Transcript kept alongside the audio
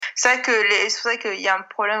C'est vrai qu'il y a un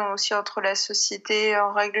problème aussi entre la société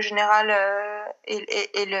en règle générale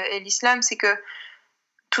et l'islam, c'est que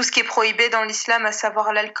tout ce qui est prohibé dans l'islam, à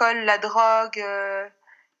savoir l'alcool, la drogue,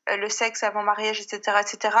 le sexe avant mariage, etc.,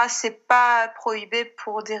 c'est pas prohibé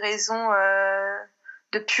pour des raisons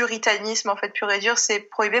de puritanisme, en fait, pur et dur. C'est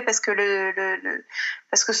prohibé parce que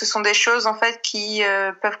parce que ce sont des choses, en fait, qui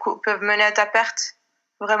peuvent mener à ta perte,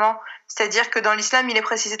 vraiment. C'est-à-dire que dans l'islam, il est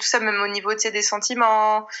précisé tout ça, même au niveau, tu sais, des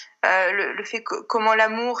sentiments, le fait que comment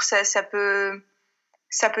l'amour, ça peut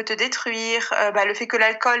te détruire, le fait que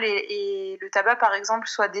l'alcool et le tabac, par exemple,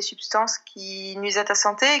 soient des substances qui nuisent à ta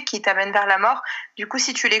santé, qui t'amènent vers la mort. Du coup,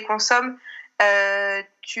 si tu les consommes,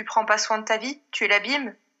 tu prends pas soin de ta vie, tu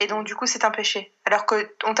l'abîmes, et donc du coup, c'est un péché. Alors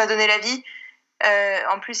que on t'a donné la vie,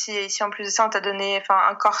 en plus, si en plus de ça, on t'a donné,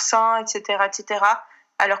 un corps sain, etc.,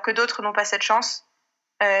 alors que d'autres n'ont pas cette chance,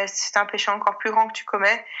 c'est un péché encore plus grand que tu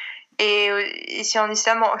commets. Et si en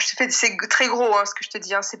islam, c'est très gros, ce que je te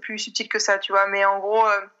dis, c'est plus subtil que ça, tu vois, mais en gros,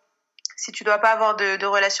 si tu dois pas avoir de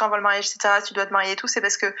relation avant le mariage, etc., tu dois te marier et tout, c'est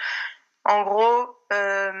parce que, en gros,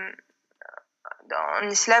 en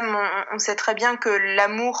islam, on sait très bien que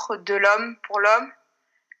l'amour de l'homme pour l'homme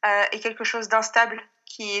est quelque chose d'instable,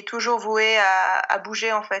 qui est toujours voué à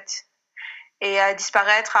bouger, en fait, et à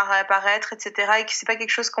disparaître, à réapparaître, etc., et que c'est pas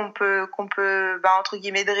quelque chose qu'on peut entre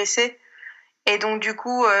guillemets, dresser. Et donc, du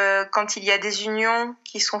coup, quand il y a des unions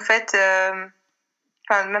qui sont faites,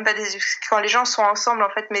 même pas quand les gens sont ensemble,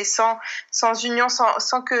 en fait, mais sans union,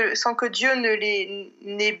 sans que Dieu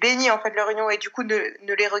n'ait béni, en fait, leur union, et du coup,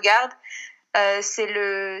 ne les regarde,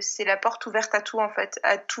 c'est la porte ouverte à tout, en fait,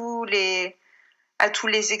 à tous les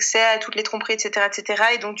excès, à toutes les tromperies, etc.,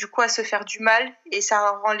 et donc, du coup, à se faire du mal, et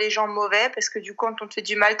ça rend les gens mauvais, parce que du coup, quand on te fait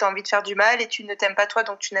du mal, t'as envie de faire du mal, et tu ne t'aimes pas toi,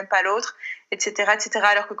 donc tu n'aimes pas l'autre, etc.,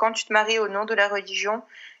 alors que quand tu te maries au nom de la religion,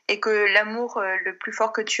 et que l'amour le plus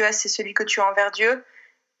fort que tu as, c'est celui que tu as envers Dieu,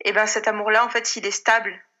 et ben cet amour-là, en fait, il est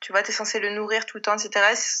stable, tu vois, t'es censé le nourrir tout le temps,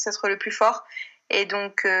 etc., c'est être le plus fort, et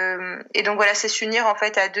donc voilà, c'est s'unir, en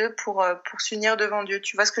fait, à deux pour s'unir devant Dieu,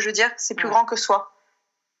 tu vois ce que je veux dire? C'est plus grand que soi.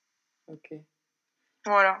 Ok.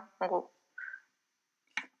 Voilà, en gros.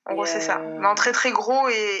 En gros, c'est ça. Mais en très très gros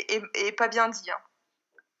et pas bien dit.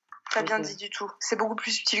 Pas bien dit du tout. C'est beaucoup plus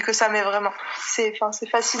subtil que ça, mais vraiment. C'est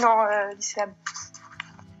fascinant, l'islam.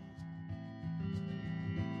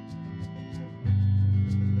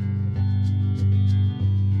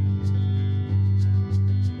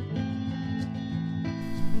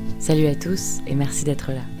 Salut à tous et merci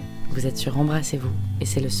d'être là. Vous êtes sur Embrassez-vous et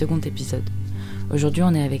c'est le second épisode. Aujourd'hui,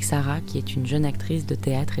 on est avec Sara, qui est une jeune actrice de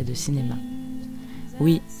théâtre et de cinéma.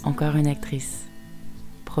 Oui, encore une actrice.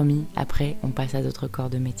 Promis, après, on passe à d'autres corps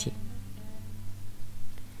de métier.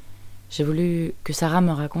 J'ai voulu que Sara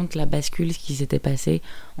me raconte la bascule qui s'était passée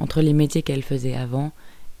entre les métiers qu'elle faisait avant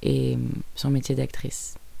et son métier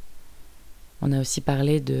d'actrice. On a aussi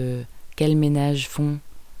parlé de quel ménage font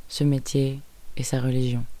ce métier et sa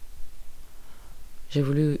religion. J'ai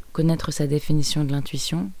voulu connaître sa définition de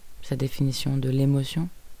l'intuition, sa définition de l'émotion,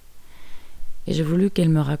 et j'ai voulu qu'elle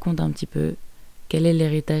me raconte un petit peu quel est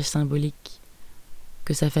l'héritage symbolique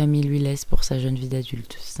que sa famille lui laisse pour sa jeune vie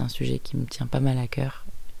d'adulte. C'est un sujet qui me tient pas mal à cœur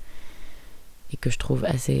et que je trouve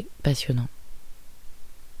assez passionnant.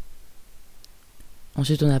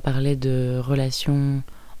 Ensuite, on a parlé de relations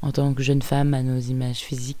en tant que jeune femme à nos images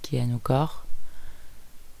physiques et à nos corps.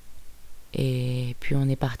 Et puis on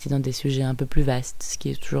est parti dans des sujets un peu plus vastes, ce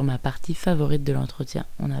qui est toujours ma partie favorite de l'entretien.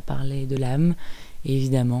 On a parlé de l'âme et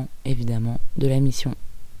évidemment de la mission.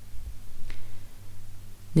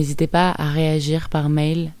 N'hésitez pas à réagir par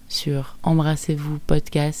mail sur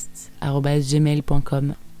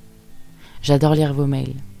embrassezvouspodcast@gmail.com. J'adore lire vos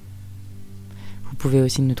mails. Vous pouvez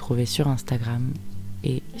aussi nous trouver sur Instagram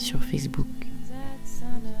et sur Facebook.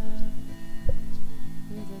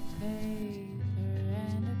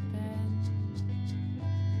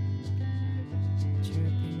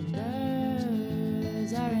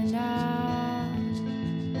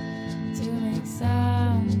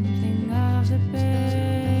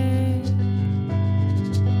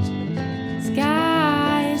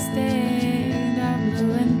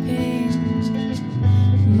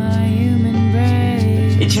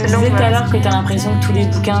 Tu me disais tout à l'heure que t'as l'impression que tous les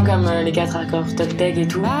bouquins comme les 4 accords Toltec et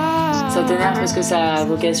tout, ça t'énerve parce que ça a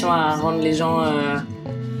vocation à rendre les gens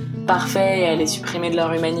parfaits et à les supprimer de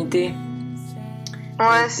leur humanité.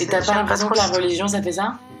 Ouais, et t'as pas l'impression que la religion ça fait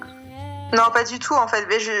ça? Non, pas du tout en fait.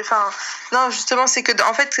 Mais non, justement, c'est que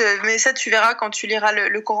en fait, mais ça tu verras quand tu liras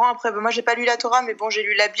le Coran. Après, moi j'ai pas lu la Torah, mais bon, j'ai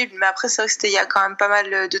lu la Bible. Mais après, c'est vrai que c'était il y a quand même pas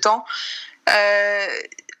mal de temps.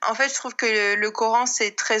 En fait, je trouve que le Coran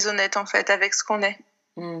c'est très honnête en fait avec ce qu'on est.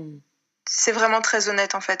 C'est vraiment très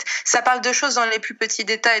honnête, en fait. Ça parle de choses dans les plus petits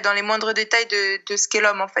détails, dans les moindres détails de ce qu'est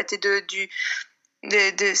l'homme, en fait,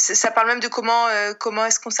 et ça parle même de comment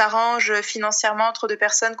est-ce qu'on s'arrange financièrement entre deux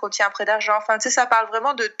personnes qu'on tient après d'argent. Enfin, tu sais, ça parle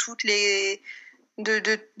vraiment de toutes les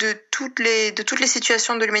toutes les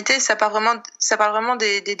situations de l'humanité. Ça parle vraiment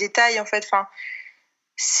des détails, en fait. Enfin,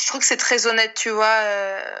 je trouve que c'est très honnête, tu vois.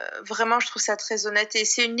 Vraiment, je trouve ça très honnête. Et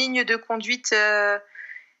c'est une ligne de conduite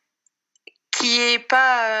qui est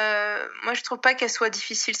pas... moi, je trouve pas qu'elle soit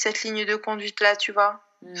difficile, cette ligne de conduite-là, tu vois.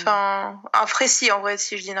 Enfin, après, si, en vrai,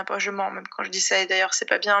 si je dis n'importe quoi, je mens, même quand je dis ça, et d'ailleurs, c'est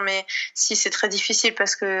pas bien, mais si, c'est très difficile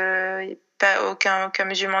parce que aucun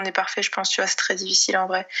musulman n'est parfait, je pense, tu vois, c'est très difficile, en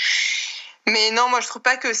vrai. Mais non, moi, je trouve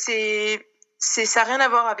pas que ça n'a rien à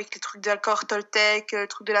voir avec les trucs d'alcool, Toltec, le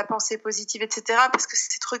truc de la pensée positive, etc. Parce que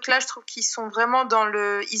ces trucs-là, je trouve qu'ils sont vraiment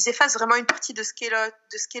ils effacent vraiment une partie de ce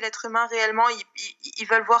qu'est l'être humain réellement. Ils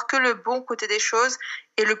veulent voir que le bon côté des choses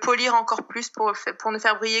et le polir encore plus pour ne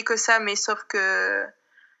faire briller que ça. Mais sauf que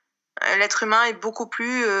l'être humain est beaucoup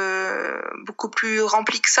plus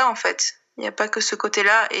rempli que ça, en fait. Il n'y a pas que ce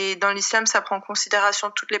côté-là. Et dans l'islam, ça prend en considération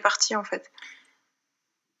toutes les parties, en fait.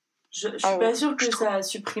 Je suis pas sûre que ça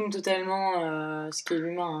supprime totalement ce qu'est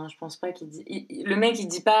l'humain. Hein. Je pense pas qu'il dit. Le mec, il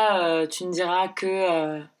dit pas tu ne diras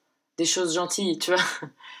que des choses gentilles, tu vois.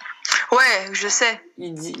 Ouais, je sais.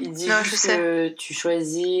 Il dit non, juste que tu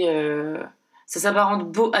choisis. Ça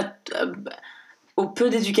s'apparente au peu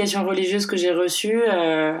d'éducation religieuse que j'ai reçue.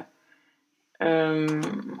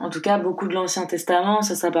 En tout cas, beaucoup de l'Ancien Testament,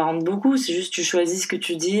 ça s'apparente beaucoup. C'est juste tu choisis ce que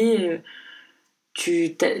tu dis.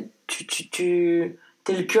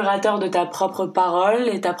 T'es le curateur de ta propre parole,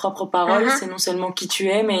 et ta propre parole, c'est non seulement qui tu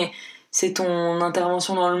es, mais c'est ton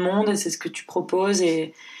intervention dans le monde, et c'est ce que tu proposes,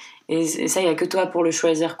 et ça, il n'y a que toi pour le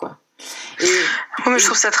choisir, quoi. Je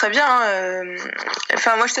trouve ça très bien.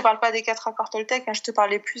 Enfin, moi, je te parle pas des 4 accords Toltec, je te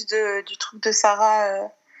parlais plus du truc de Sara.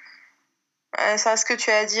 Ça, ce que tu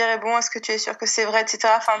as à dire est bon, est-ce que tu es sûr que c'est vrai,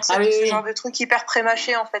 etc. Enfin, ce genre de truc hyper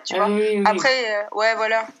prémâché, en fait, tu vois. Oui. Après, ouais,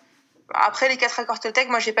 voilà. Après les 4 accords Toltec,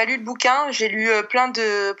 moi j'ai pas lu le bouquin, j'ai lu plein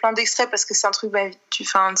d'extraits parce que c'est un truc, tu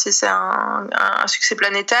sais, c'est un succès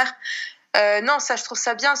planétaire. Non, ça je trouve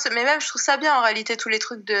ça bien, mais même je trouve ça bien en réalité tous les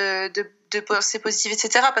trucs de pensée positive,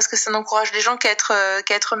 etc. Parce que ça n'encourage les gens qu'à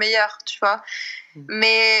être meilleurs, tu vois.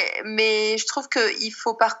 Mais je trouve que il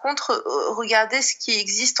faut par contre regarder ce qui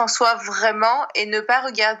existe en soi vraiment et ne pas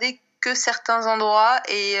regarder que certains endroits,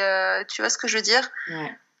 et tu vois ce que je veux dire.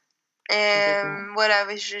 Ouais. Et voilà,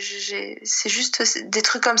 c'est juste des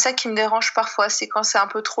trucs comme ça qui me dérangent parfois. C'est quand c'est un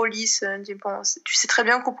peu trop lisse. Bon, tu sais très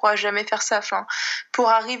bien qu'on pourra jamais faire ça. Enfin, pour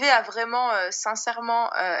arriver à vraiment,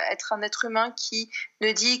 sincèrement, être un être humain qui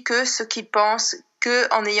ne dit que ce qu'il pense,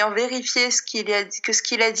 que en ayant vérifié ce qu'il a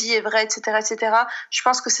dit est vrai, etc., etc. Je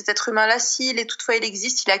pense que cet être humain-là, s'il est toutefois il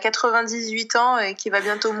existe, il a 98 ans et qu'il va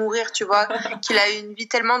bientôt mourir, tu vois, qu'il a une vie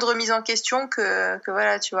tellement de remise en question que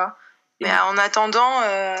voilà, tu vois. Mais en attendant.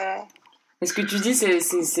 Mais ce que tu dis,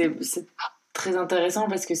 c'est très intéressant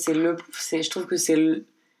parce que je trouve que c'est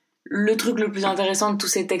le truc le plus intéressant de tous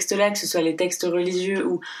ces textes-là, que ce soit les textes religieux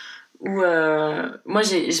ou moi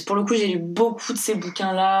pour le coup j'ai lu beaucoup de ces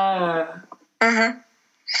bouquins-là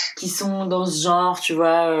qui sont dans ce genre, tu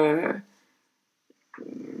vois,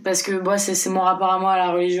 parce que c'est mon rapport à moi à la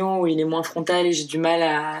religion où il est moins frontal et j'ai du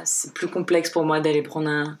mal c'est plus complexe pour moi d'aller prendre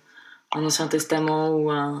un Ancien Testament ou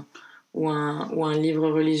un livre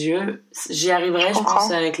religieux. J'y arriverai, je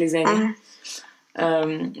pense, avec les années.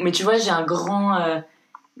 Mais tu vois, j'ai un grand...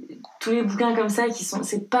 tous les bouquins comme ça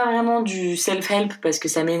c'est pas vraiment du self-help parce que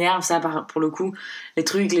ça m'énerve, ça, pour le coup. Les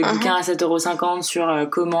bouquins à 7,50€ sur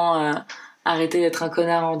comment arrêter d'être un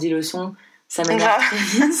connard en 10 leçons, ça m'énerve très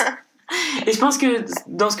vite. Et je pense que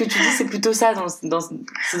dans ce que tu dis, c'est plutôt ça, c'est dans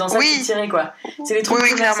ça que tu tirais, quoi. C'est les trucs de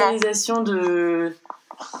commercialisation de...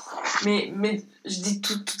 Mais je dis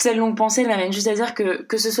toute cette longue pensée, elle m'amène juste à dire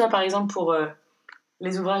que ce soit par exemple pour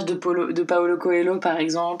les ouvrages de Paulo Coelho par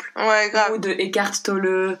exemple, ou de Eckhart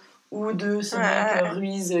Tolle, ou de ce mec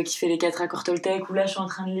Ruiz qui fait les 4 accords Toltec, ou là je suis en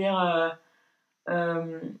train de lire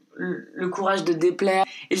le courage de déplaire.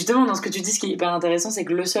 Et justement dans ce que tu dis, ce qui est hyper intéressant, c'est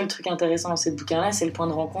que le seul truc intéressant dans ces bouquins là, c'est le point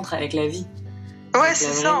de rencontre avec la vie. Ouais,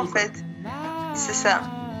 c'est ça en fait. C'est ça.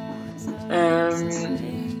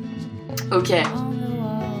 Ok.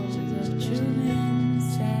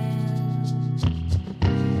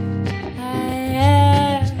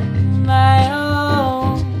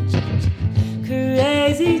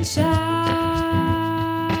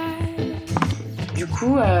 Du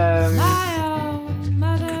coup,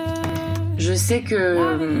 je sais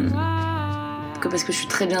que parce que je suis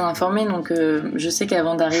très bien informée, donc je sais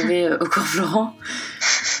qu'avant d'arriver au cours Florent,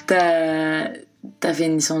 t'as t'as fait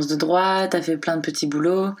une licence de droit, t'as fait plein de petits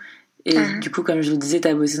boulots. Et du coup, comme je le disais,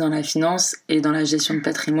 t'as bossé dans la finance et dans la gestion de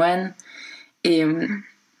patrimoine. Et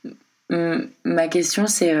ma question,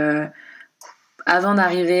 c'est avant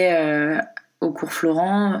d'arriver au cours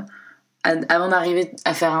Florent, avant d'arriver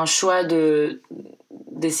à faire un choix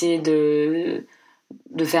d'essayer de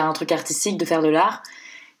faire un truc artistique, de faire de l'art,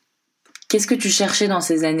 qu'est-ce que tu cherchais dans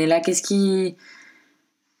ces années-là ?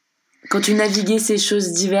 Quand tu naviguais ces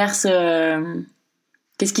choses diverses,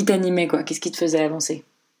 qu'est-ce qui t'animait, quoi ? Qu'est-ce qui te faisait avancer ?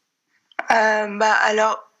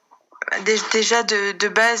 Alors, déjà de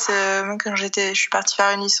base, quand je suis partie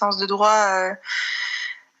faire une licence de droit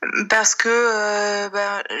parce que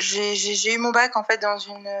j'ai eu mon bac en fait dans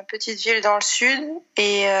une petite ville dans le sud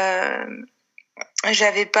et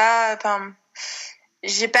j'ai pas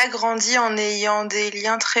grandi en ayant des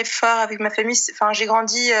liens très forts avec ma famille. Enfin, j'ai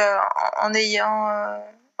grandi en ayant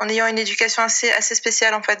une éducation assez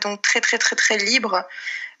spéciale en fait, donc très très très très libre.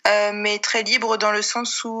 Mais très libre dans le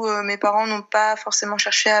sens où mes parents n'ont pas forcément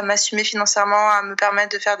cherché à m'assumer financièrement, à me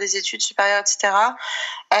permettre de faire des études supérieures, etc.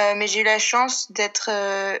 Mais j'ai eu la chance d'être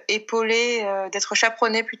épaulée, d'être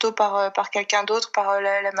chaperonnée plutôt par quelqu'un d'autre, par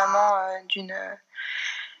la maman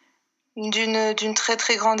d'une très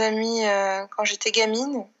très grande amie quand j'étais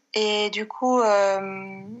gamine. Et du coup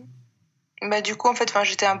en fait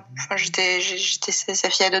j'étais sa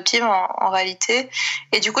fille adoptive en réalité,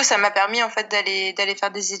 et du coup ça m'a permis en fait d'aller faire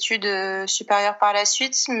des études supérieures par la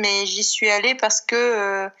suite, mais j'y suis allée parce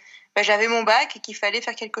que j'avais mon bac et qu'il fallait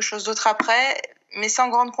faire quelque chose d'autre après, mais sans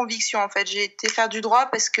grande conviction en fait. J'ai été faire du droit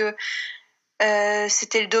parce que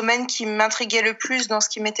c'était le domaine qui m'intriguait le plus dans ce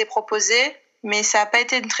qui m'était proposé, mais ça n'a pas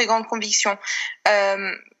été une très grande conviction.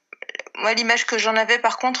 Moi, l'image que j'en avais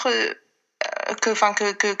par contre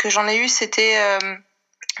que j'en ai eu, c'était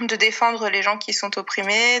de défendre les gens qui sont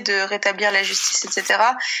opprimés, de rétablir la justice, etc.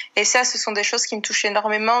 Et ça, ce sont des choses qui me touchent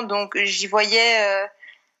énormément, donc j'y voyais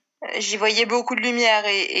beaucoup de lumière,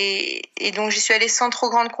 et donc j'y suis allée sans trop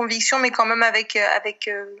grande conviction, mais quand même avec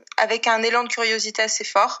un élan de curiosité assez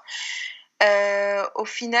fort. Au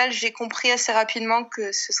final, j'ai compris assez rapidement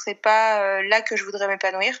que ce serait pas là que je voudrais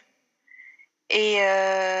m'épanouir, et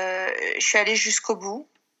je suis allée jusqu'au bout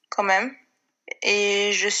quand même.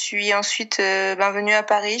 Et je suis ensuite venue à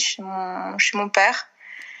Paris chez mon père.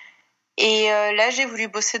 Et là, j'ai voulu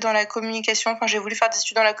bosser dans la communication. Enfin, j'ai voulu faire des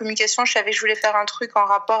études dans la communication. Je savais que je voulais faire un truc en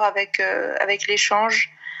rapport avec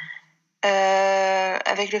l'échange,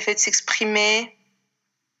 avec le fait de s'exprimer.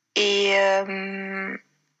 Et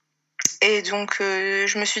donc,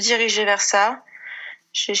 je me suis dirigée vers ça.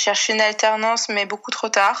 J'ai cherché une alternance, mais beaucoup trop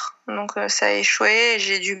tard. Donc, ça a échoué. Et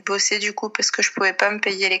j'ai dû bosser du coup parce que je pouvais pas me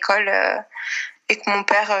payer l'école et que mon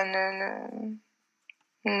père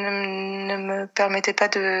ne me permettait pas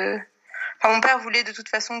de... Enfin, mon père voulait de toute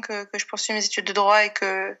façon que je poursuive mes études de droit et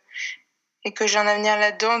que j'ai un avenir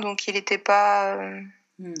là-dedans. Donc, il était pas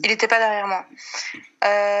derrière moi.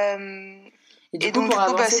 Et donc, pour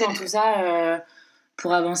avancer dans tout ça,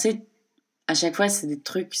 pour avancer... À chaque fois, c'est des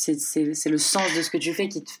trucs, c'est le sens de ce que tu fais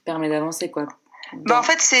qui te permet d'avancer, quoi. En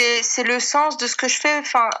fait, c'est le sens de ce que je fais.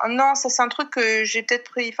 Enfin, non, ça c'est un truc que j'ai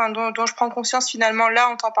peut-être pris, dont je prends conscience finalement là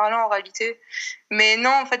en t'en parlant en réalité. Mais non,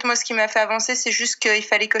 en fait, moi, ce qui m'a fait avancer, c'est juste qu'il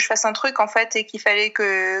fallait que je fasse un truc en fait, et qu'il fallait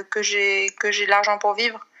que j'ai de l'argent pour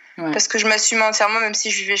vivre. Ouais. Parce que je m'assumais entièrement, même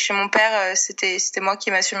si je vivais chez mon père, c'était moi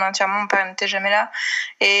qui m'assumais entièrement. Mon père n'était jamais là.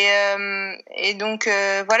 Et donc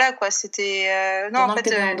voilà quoi. C'était non. Pendant en fait. Que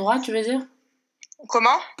t'étais en droit, tu veux dire?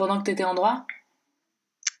 Comment? Pendant que t'étais en droit?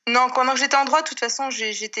 Non, pendant que j'étais en droit, de toute façon,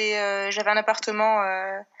 j'avais un appartement.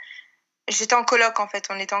 J'étais en coloc en fait.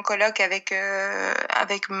 On était en coloc avec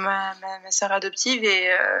ma sœur adoptive,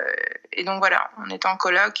 et donc voilà, on était en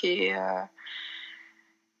coloc, et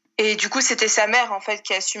du coup c'était sa mère en fait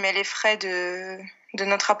qui assumait les frais de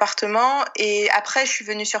notre appartement. Et après, je suis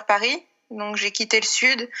venue sur Paris. Donc j'ai quitté le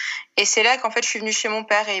sud, et c'est là qu'en fait je suis venue chez mon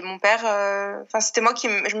père, et mon père c'était moi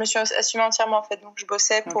je me suis assumée entièrement en fait. Donc je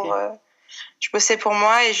bossais pour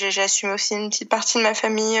moi, et j'ai assumé aussi une petite partie de ma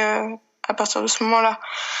famille à partir de ce moment-là.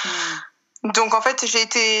 Donc en fait,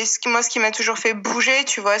 ce qui m'a toujours fait bouger,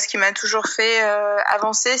 tu vois, ce qui m'a toujours fait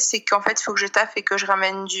avancer, c'est qu'en fait, il faut que je taffe et que je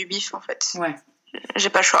ramène du bif en fait. Ouais. J'ai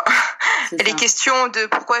pas le choix. Et les questions de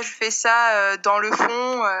pourquoi je fais ça dans le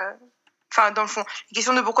fond, les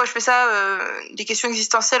questions de pourquoi je fais ça, les questions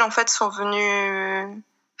existentielles en fait sont venues,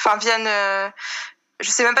 viennent. Je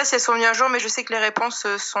sais même pas si elles sont venues un jour, mais je sais que les réponses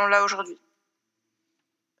sont là aujourd'hui.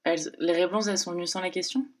 Les réponses, elles sont venues sans la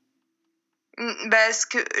question? Parce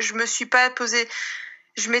que je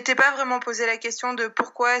m'étais pas vraiment posé la question de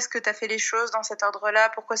pourquoi est-ce que t'as fait les choses dans cet ordre-là,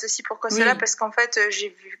 pourquoi ceci, pourquoi cela, parce qu'en fait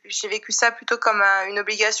j'ai vécu ça plutôt comme une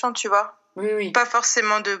obligation, tu vois. Oui. Pas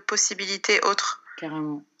forcément de possibilités autres.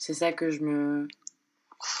 Carrément. C'est ça que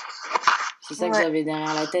j'avais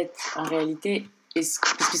derrière la tête, en réalité. Parce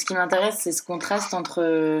que ce qui m'intéresse, c'est ce contraste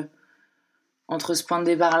entre ce point de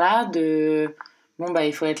départ-là, de... Bon,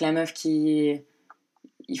 il faut être la meuf qui...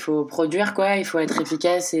 Il faut produire, quoi. Il faut être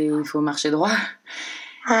efficace et il faut marcher droit.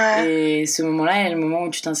 Ouais. Et ce moment-là est le moment où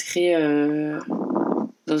tu t'inscris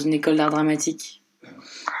dans une école d'art dramatique.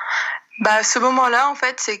 Ce moment-là, en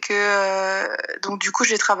fait, c'est que... donc, du coup,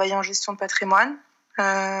 j'ai travaillé en gestion de patrimoine.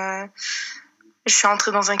 Je suis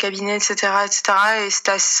entrée dans un cabinet, etc., et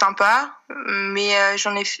c'était assez sympa. Mais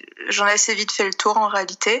j'en ai assez vite fait le tour, en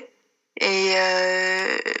réalité. Et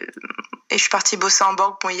je suis partie bosser en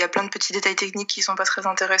banque. Bon, il y a plein de petits détails techniques qui sont pas très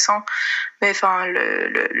intéressants. Mais enfin,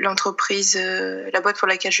 l'entreprise, la boîte pour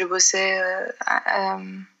laquelle je bossais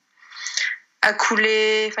a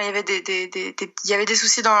coulé. Enfin, il y avait des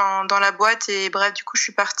soucis dans la boîte. Et bref, du coup, je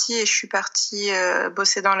suis partie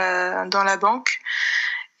bosser dans la banque.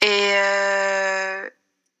 Et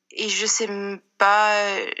je sais pas,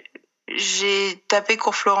 j'ai tapé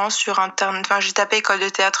cours Florence sur internet, enfin j'ai tapé école de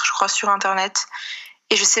théâtre, je crois, sur internet.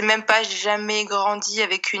 Et je sais même pas, j'ai jamais grandi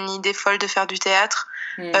avec une idée folle de faire du théâtre.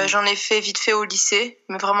 J'en ai fait vite fait au lycée,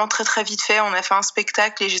 mais vraiment très très vite fait. On a fait un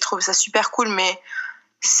spectacle et j'ai trouvé ça super cool, mais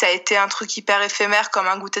ça a été un truc hyper éphémère, comme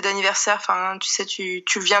un goûter d'anniversaire. Enfin, tu sais, tu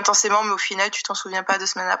le vis intensément, mais au final, tu t'en souviens pas 2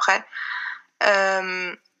 semaines après.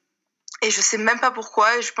 Et je sais même pas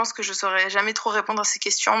pourquoi, et je pense que je saurais jamais trop répondre à ces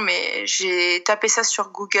questions, mais j'ai tapé ça sur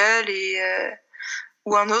Google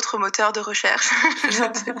ou un autre moteur de recherche, je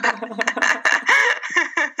ne sais pas.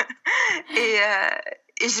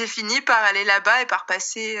 Et j'ai fini par aller là-bas et par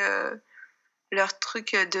passer leur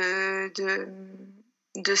truc de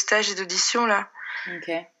stage et d'audition là.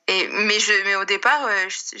 Okay. Mais au départ,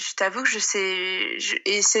 je t'avoue que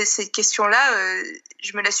et cette question-là,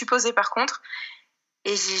 je me la suis posée par contre.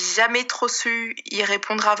 Et j'ai jamais trop su y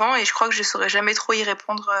répondre avant, et je crois que je saurais jamais trop y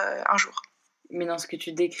répondre un jour. Mais dans ce que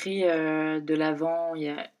tu décris de l'avant,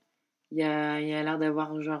 il y a l'air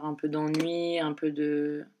d'avoir genre un peu d'ennui, un peu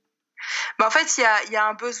de... En fait, il y a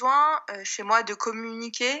un besoin chez moi de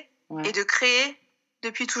communiquer et de créer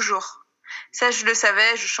depuis toujours. Ça, je le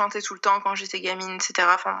savais, je chantais tout le temps quand j'étais gamine, etc.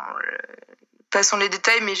 Enfin, passons les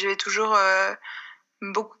détails, mais j'avais toujours...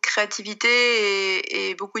 beaucoup de créativité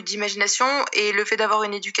et beaucoup d'imagination, et le fait d'avoir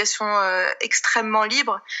une éducation extrêmement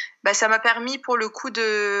libre, ça m'a permis pour le coup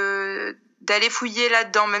d'aller fouiller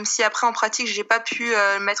là-dedans, même si après en pratique j'ai pas pu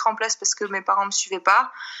le mettre en place parce que mes parents me suivaient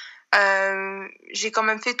pas. J'ai quand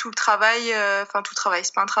même fait tout le travail, tout le travail,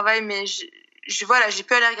 c'est pas un travail, mais j'ai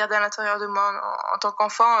pu aller regarder à l'intérieur de moi en tant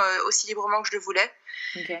qu'enfant aussi librement que je le voulais.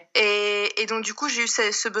 Okay. Et donc du coup j'ai eu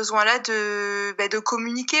ce besoin-là de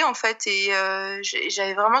communiquer en fait, et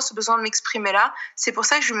j'avais vraiment ce besoin de m'exprimer là. C'est pour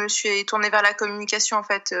ça que je me suis tournée vers la communication en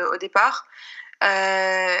fait au départ.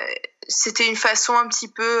 C'était une façon un petit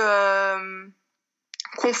peu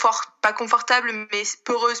pas confortable mais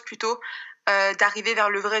peureuse plutôt, d'arriver vers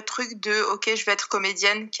le vrai truc de ok, je vais être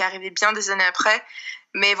comédienne, qui est arrivé bien des années après.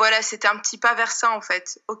 Mais voilà, c'était un petit pas vers ça en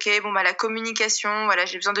fait. Ok, la communication, voilà,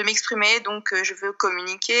 j'ai besoin de m'exprimer, donc je veux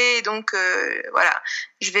communiquer, donc voilà,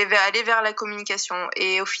 je vais aller vers la communication.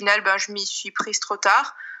 Et au final, je m'y suis prise trop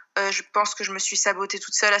tard. Je pense que je me suis sabotée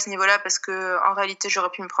toute seule à ce niveau-là, parce que en réalité, j'aurais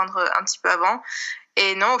pu me prendre un petit peu avant.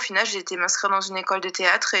 Et non, au final, j'ai été m'inscrire dans une école de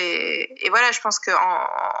théâtre, et voilà, je pense que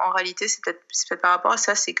en réalité, c'est peut-être par rapport à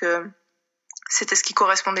ça, c'est que c'était ce qui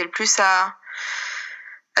correspondait le plus à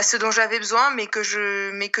ce dont j'avais besoin, mais que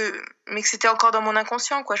c'était encore dans mon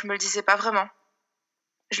inconscient, quoi. Je me le disais pas vraiment.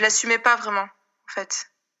 Je l'assumais pas vraiment, en fait.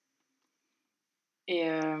 Et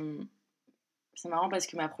c'est marrant parce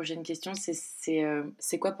que ma prochaine question,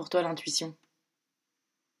 c'est quoi pour toi l'intuition ?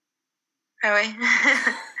 Ah ouais.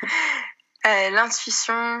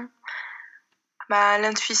 L'intuition,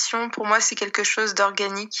 l'intuition pour moi c'est quelque chose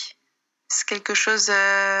d'organique. C'est quelque chose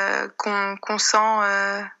qu'on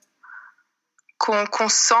sent. Qu'on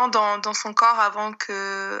sent dans son corps avant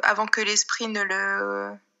que l'esprit ne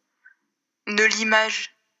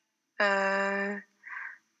l'image.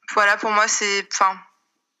 Voilà, pour moi c'est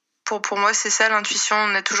pour moi c'est ça l'intuition.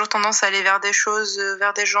 On a toujours tendance à aller vers des choses,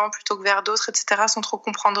 vers des gens plutôt que vers d'autres, etc., sans trop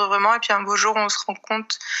comprendre vraiment, et puis un beau jour on se rend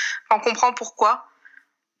compte, on comprend pourquoi.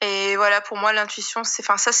 Et voilà, pour moi l'intuition c'est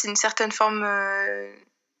une certaine forme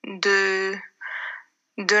de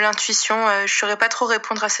l'intuition. Je saurais pas trop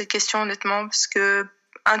répondre à cette question honnêtement, parce que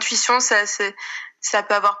intuition ça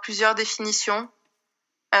peut avoir plusieurs définitions.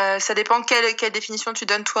 Ça dépend quelle définition tu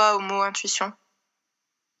donnes toi au mot intuition.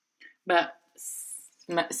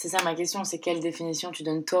 C'est ça ma question, c'est quelle définition tu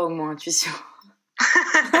donnes toi au mot intuition ?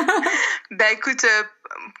 Bah écoute,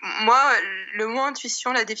 moi, le mot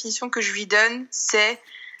intuition, la définition que je lui donne, c'est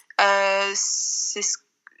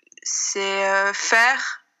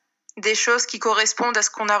faire des choses qui correspondent à ce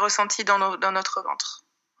qu'on a ressenti dans notre ventre.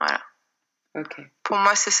 Voilà. Ok. Pour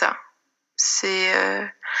moi, c'est ça.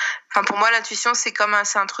 Pour moi, l'intuition, c'est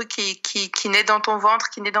un truc qui naît dans ton ventre,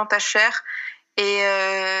 qui naît dans ta chair, et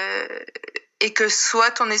que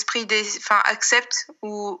soit ton esprit accepte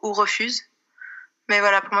ou refuse. Mais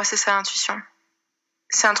voilà, pour moi, c'est ça l'intuition.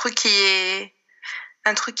 C'est un truc qui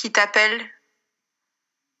t'appelle,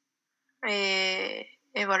 et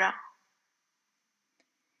voilà.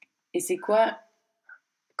 Et c'est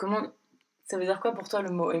comment ça veut dire quoi pour toi le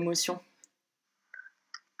mot émotion?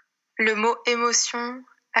 Le mot émotion,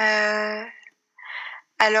 alors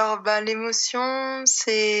l'émotion,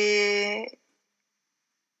 j'ai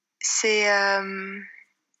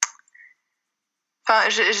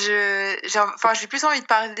plus envie de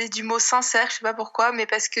parler du mot sincère, je sais pas pourquoi, mais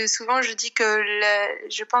parce que souvent je dis que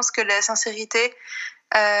je pense que la sincérité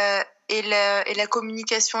et la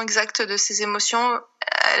communication exacte de ces émotions,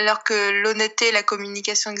 alors que l'honnêteté est la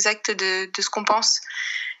communication exacte de ce qu'on pense.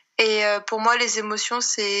 Et pour moi, les émotions,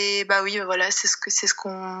 c'est voilà, c'est ce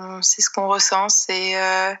qu'on ressent, c'est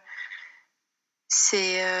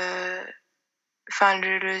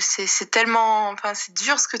tellement, c'est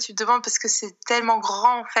dur ce que tu me demandes parce que c'est tellement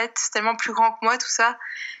grand en fait, c'est tellement plus grand que moi tout ça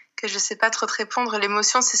que je sais pas trop te répondre.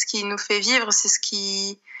 L'émotion, c'est ce qui nous fait vivre, c'est ce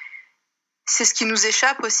qui nous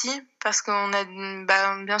échappe aussi parce qu'on a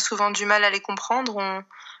bien souvent du mal à les comprendre.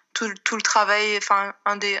 Tout le travail,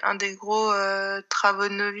 un des gros travaux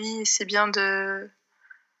de nos vies, c'est bien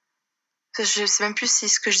je sais même plus si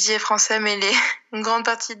ce que je dis est français, mais une grande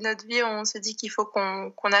partie de notre vie, on se dit qu'il faut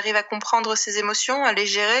qu'on arrive à comprendre ses émotions, à les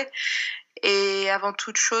gérer, et avant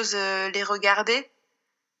toute chose, les regarder.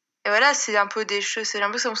 Et voilà, c'est un peu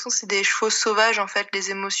l'impression que c'est des choses sauvages, en fait.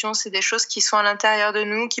 Les émotions, c'est des choses qui sont à l'intérieur de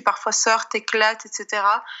nous, qui parfois sortent, éclatent, etc.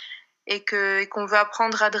 Et qu'on veut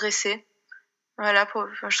apprendre à dresser. Voilà,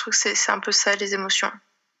 je trouve que c'est un peu ça, les émotions.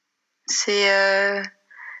 C'est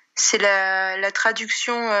la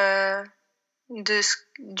traduction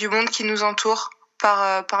du monde qui nous entoure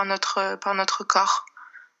par notre corps.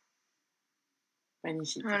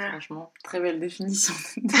 Magnifique, voilà. Franchement, très belle définition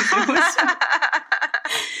des émotions.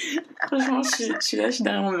 Franchement, je suis là, je suis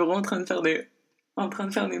derrière mon bureau en train de faire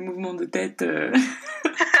des mouvements de tête.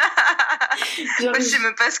 Moi, je sais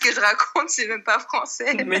même pas ce que je raconte, c'est même pas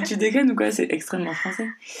français. Mais tu déconnes ou quoi? C'est extrêmement français.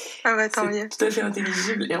 Ah bah tant mieux. C'est tout à fait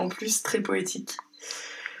intelligible et en plus très poétique.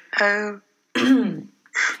 Je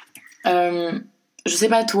sais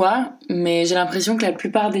pas toi, mais j'ai l'impression que la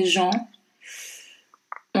plupart des gens,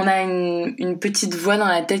 on a une petite voix dans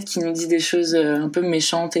la tête qui nous dit des choses un peu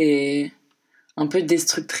méchantes et un peu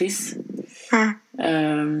destructrices.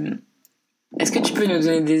 Est-ce que tu peux nous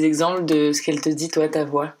donner des exemples de ce qu'elle te dit, toi, ta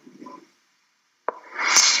voix?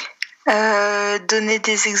 Donner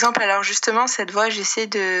des exemples. Alors justement, cette voix, j'essaie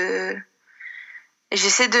de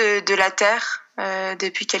la taire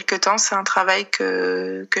depuis quelque temps. C'est un travail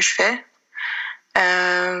que je fais.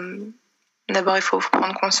 D'abord, il faut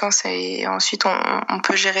prendre conscience et ensuite on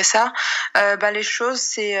peut gérer ça. Les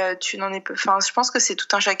choses, tu n'en es pas. Enfin, je pense que c'est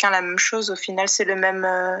tout un chacun la même chose. Au final, c'est le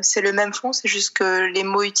même fond. C'est juste que les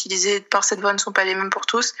mots utilisés par cette voix ne sont pas les mêmes pour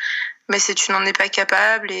tous. Mais tu n'en es pas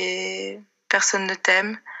capable et personne ne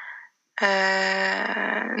t'aime.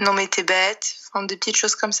 Non mais t'es bête. Enfin, des petites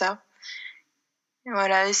choses comme ça.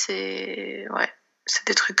 Voilà, et c'est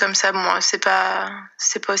des trucs comme ça. Bon, c'est pas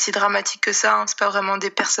aussi dramatique que ça, hein. C'est pas vraiment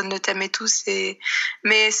des personnes ne t'aiment et tout,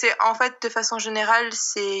 mais c'est en fait de façon générale,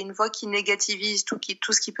 c'est une voix qui négativise tout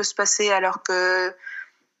ce qui peut se passer alors que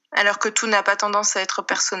tout n'a pas tendance à être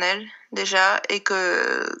personnel déjà et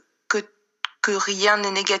que rien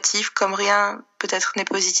n'est négatif comme rien peut-être n'est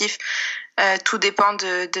positif. Tout dépend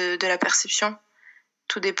de la perception.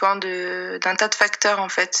 Tout dépend d'un tas de facteurs en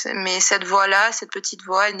fait. Mais cette voix-là, cette petite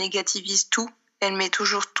voix, elle négativise tout. Elle met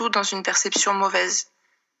toujours tout dans une perception mauvaise.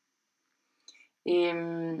 Et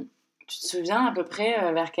tu te souviens à peu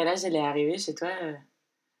près vers quel âge elle est arrivée chez toi,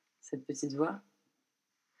 cette petite voix?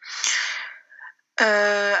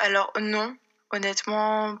 Alors non,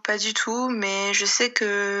 honnêtement pas du tout. Mais je sais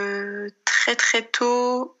que très très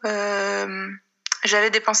tôt, j'avais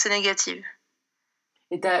des pensées négatives.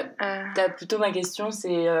 Et t'as plutôt ma question,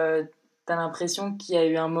 c'est t'as l'impression qu'il y a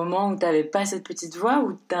eu un moment où t'avais pas cette petite voix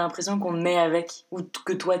ou t'as l'impression qu'on naît avec ou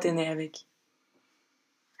que toi t'es né avec?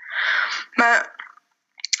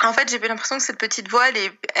 En fait, j'ai l'impression que cette petite voix,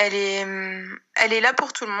 elle est là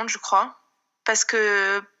pour tout le monde, je crois, parce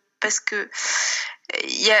que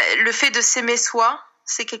il y a le fait de s'aimer soi,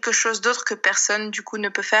 c'est quelque chose d'autre que personne du coup ne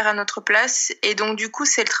peut faire à notre place, et donc du coup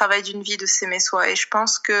c'est le travail d'une vie de s'aimer soi. Et je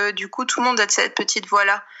pense que du coup tout le monde a cette petite voix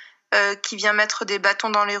là qui vient mettre des bâtons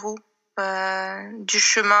dans les roues du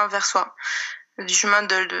chemin vers soi, du chemin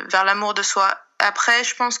vers l'amour de soi. Après,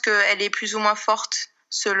 je pense qu'elle est plus ou moins forte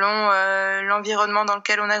selon l'environnement dans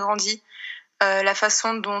lequel on a grandi, la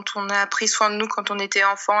façon dont on a pris soin de nous quand on était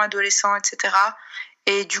enfant, adolescent, etc.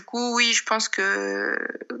 Et du coup, oui, je pense que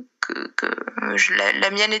la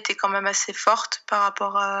mienne était quand même assez forte par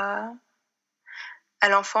rapport à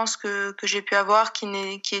l'enfance que j'ai pu avoir,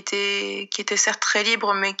 qui était certes très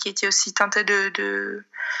libre, mais qui était aussi teintée de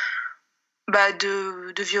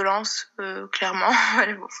violence, clairement.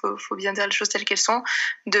 faut bien dire les choses telles qu'elles sont,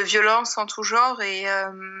 de violence en tout genre. Et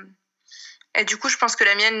du coup, je pense que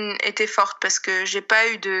la mienne était forte parce que j'ai pas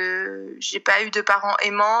eu de parents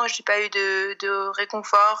aimants, j'ai pas eu de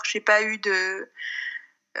réconfort, j'ai pas eu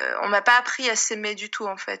on m'a pas appris à s'aimer du tout,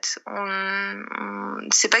 en fait.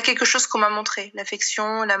 C'est pas quelque chose qu'on m'a montré.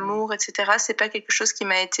 L'affection, l'amour, etc. C'est pas quelque chose qui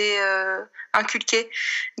m'a été inculqué.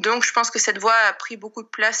 Donc, je pense que cette voix a pris beaucoup de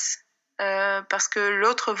place parce que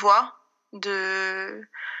l'autre voix de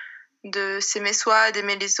s'aimer soi,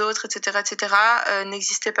 d'aimer les autres, etc.,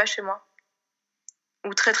 n'existait pas chez moi.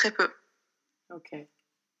 Ou très très peu. Ok.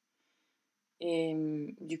 Et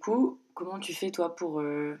du coup, comment tu fais toi pour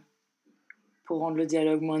rendre le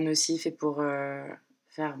dialogue moins nocif et pour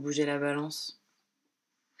faire bouger la balance?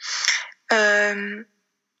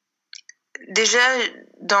 Déjà,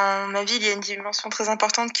 dans ma vie, il y a une dimension très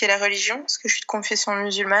importante qui est la religion, parce que je suis de confession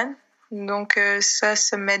musulmane. Donc ça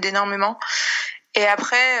m'aide énormément. Et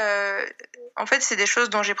après, en fait, c'est des choses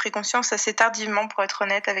dont j'ai pris conscience assez tardivement, pour être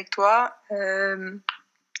honnête avec toi,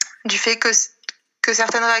 du fait que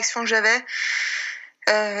certaines réactions que j'avais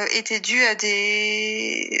étaient dues à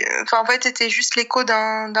étaient juste l'écho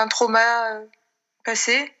d'un trauma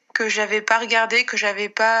passé que j'avais pas regardé, que j'avais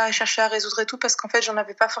pas cherché à résoudre et tout, parce qu'en fait, j'en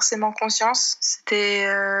avais pas forcément conscience. C'était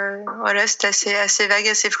assez vague,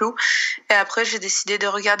 assez flou. Et après, j'ai décidé de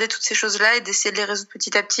regarder toutes ces choses-là et d'essayer de les résoudre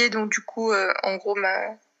petit à petit. Et donc, du coup, en gros,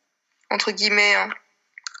 entre guillemets, hein,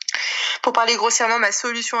 pour parler grossièrement, ma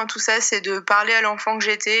solution à tout ça, c'est de parler à l'enfant que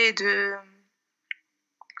j'étais et de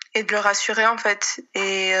le rassurer, en fait,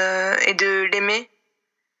 et de l'aimer.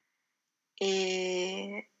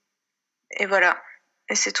 Et voilà.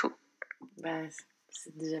 Et c'est tout. Bah,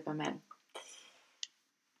 c'est déjà pas mal.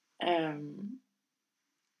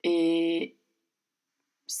 Et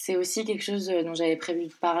c'est aussi quelque chose dont j'avais prévu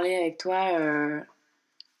de parler avec toi.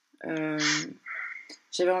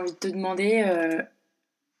 J'avais envie de te demander,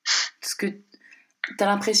 parce que t'as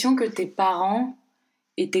l'impression que tes parents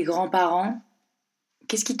et tes grands-parents,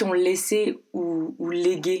 qu'est-ce qu'ils t'ont laissé ou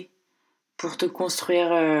légué pour te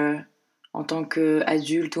construire en tant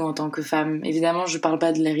qu'adulte ou en tant que femme? Évidemment, je parle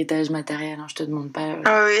pas de l'héritage matériel, hein, je te demande pas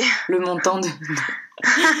le montant du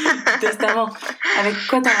testament. Avec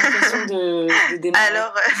quoi t'as l'impression de démarrer?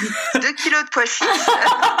 Alors, 2 kilos de pois chiches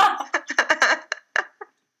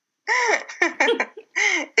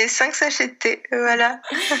et 5 sachets de thé, voilà.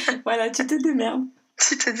 Voilà, tu te démerdes.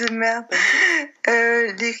 Tu te démerdes.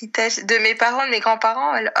 L'héritage de mes parents, de mes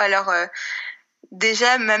grands-parents. Alors,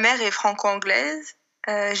 déjà, ma mère est franco-anglaise.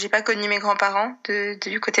 J'ai pas connu mes grands-parents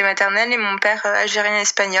du côté maternel, et mon père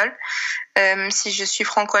algérien-espagnol. Même si je suis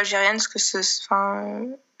franco-algérienne, parce que ce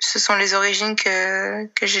sont les origines que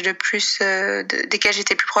j'ai le plus, desquelles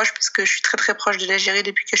j'étais plus proche, parce que je suis très très proche de l'Algérie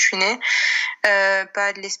depuis que je suis née.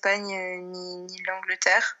 Pas de l'Espagne ni de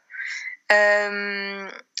l'Angleterre.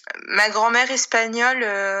 Ma grand-mère espagnole,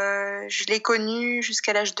 je l'ai connue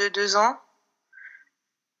jusqu'à l'âge de 2 ans.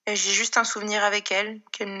 Et j'ai juste un souvenir avec elle,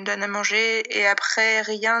 qu'elle me donne à manger. Et après,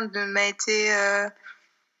 rien ne m'a été...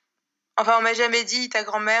 Enfin, on m'a jamais dit, ta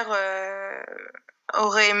grand-mère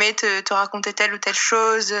aurait aimé te raconter telle ou telle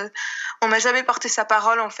chose. On m'a jamais porté sa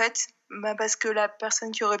parole, en fait. Parce que la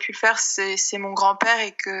personne qui aurait pu le faire, c'est mon grand-père,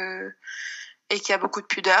 et qui a beaucoup de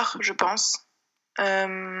pudeur, je pense.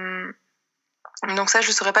 Donc ça,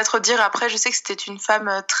 je saurais pas trop dire. Après, je sais que c'était une femme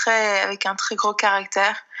avec un très gros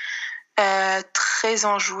caractère, très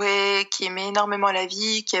enjouée, qui aimait énormément la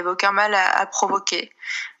vie, qui avait aucun mal à provoquer.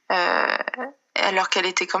 Alors qu'elle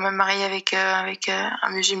était quand même mariée avec un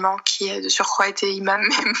musulman qui, de surcroît, était imam.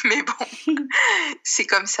 Mais bon, c'est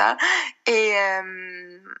comme ça. Et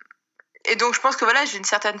donc, je pense que voilà, j'ai une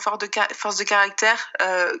certaine force de caractère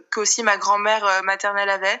qu'aussi ma grand-mère maternelle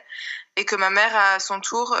avait, et que ma mère, à son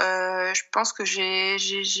tour, je pense que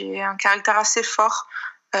j'ai un caractère assez fort.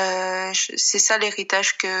 C'est ça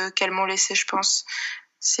l'héritage qu'elles m'ont laissé, je pense.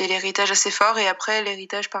 C'est l'héritage assez fort. Et après,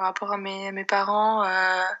 l'héritage par rapport à mes parents,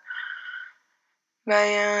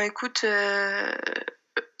 écoute,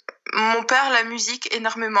 Mon père, la musique,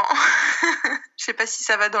 énormément. Je sais pas si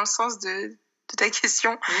ça va dans le sens de ta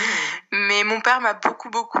question. Mais mon père m'a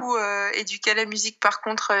beaucoup éduqué à la musique. Par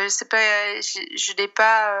contre, je sais pas, je l'ai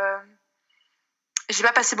pas... j'ai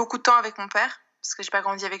pas passé beaucoup de temps avec mon père, parce que j'ai pas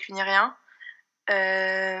grandi avec lui ni rien.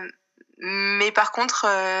 Mais par contre,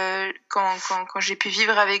 quand j'ai pu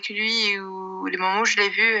vivre avec lui, ou les moments où je l'ai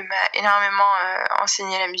vu, il m'a énormément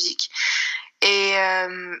enseigné la musique.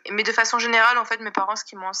 Mais de façon générale, en fait, mes parents, ce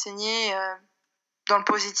qu'ils m'ont enseigné dans le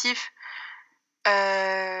positif,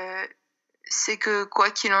 c'est que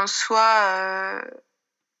quoi qu'il en soit,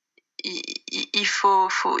 il faut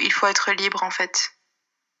être libre, en fait.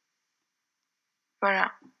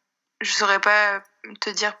 Voilà. Je saurais pas te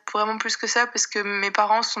dire vraiment plus que ça, parce que mes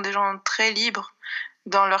parents sont des gens très libres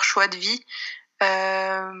dans leur choix de vie.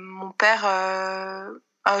 Mon père a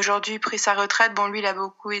aujourd'hui pris sa retraite. Bon, lui, il a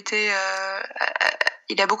beaucoup été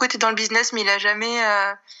dans le business, mais il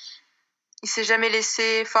s'est jamais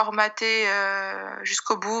laissé formater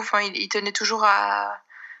jusqu'au bout. Enfin, il tenait toujours à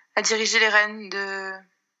diriger les rênes de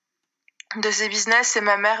ses business. Et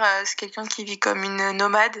ma mère, c'est quelqu'un qui vit comme une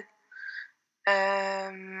nomade.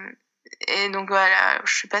 Et donc voilà,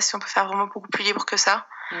 je sais pas si on peut faire vraiment beaucoup plus libre que ça.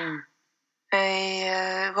 Et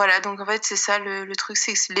voilà, donc en fait c'est ça le truc,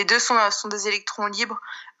 c'est que les deux sont des électrons libres,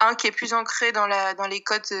 un qui est plus ancré dans les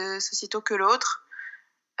codes sociétaux que l'autre.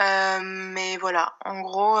 Mais voilà, en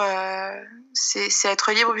gros, c'est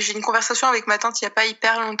être libre. J'ai eu une conversation avec ma tante il y a pas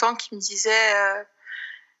hyper longtemps qui me disait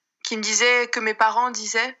que mes parents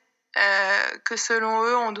disaient que selon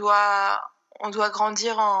eux on doit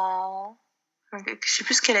grandir en... Je sais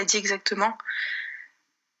plus ce qu'elle a dit exactement,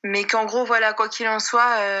 mais qu'en gros, voilà, quoi qu'il en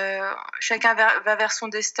soit, chacun va vers son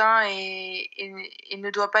destin et ne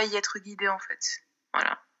doit pas y être guidé, en fait.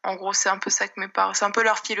 Voilà. En gros, c'est un peu ça que mes parents... C'est un peu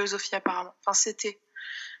leur philosophie, apparemment. Enfin, c'était...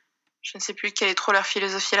 Je ne sais plus quelle est trop leur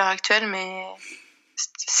philosophie à l'heure actuelle, mais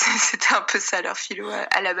c'était un peu ça, leur philo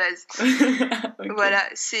à la base. Okay. Voilà,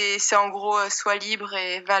 c'est en gros, sois libre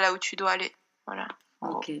et va là où tu dois aller. Voilà.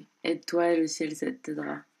 Ok. Aide-toi et le ciel, ça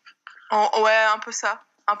t'aidera. Ouais, un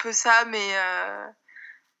peu ça, mais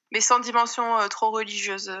sans dimension trop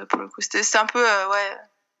religieuse pour le coup. C'était un peu, ouais,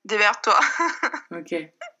 démerde-toi. Ok.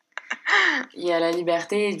 Il y a la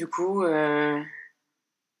liberté et du coup, parce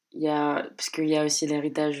qu'il y a aussi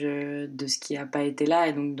l'héritage de ce qui n'a pas été là,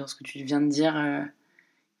 et donc dans ce que tu viens de dire,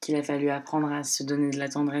 qu'il a fallu apprendre à se donner de la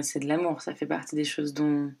tendresse et de l'amour, ça fait partie des choses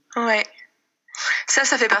dont... Ouais. Ça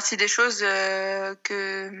fait partie des choses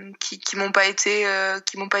qui m'ont pas été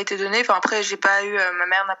données. Enfin après, j'ai pas eu, ma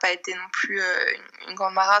mère n'a pas été non plus une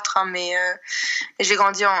grande marâtre, hein, mais j'ai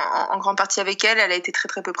grandi en grande partie avec elle. Elle a été très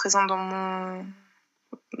très peu présente dans mon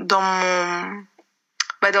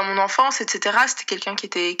enfance, etc. C'était quelqu'un qui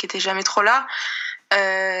était jamais trop là.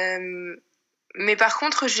 Mais par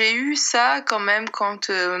contre, j'ai eu ça quand même quand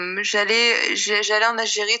j'allais en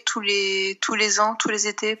Algérie tous les ans, tous les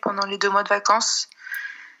étés, pendant les 2 mois de vacances.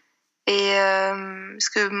 Et parce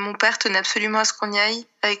que mon père tenait absolument à ce qu'on y aille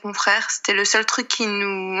avec mon frère. C'était le seul truc qui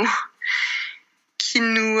nous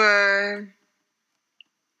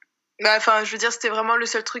enfin, je veux dire, c'était vraiment le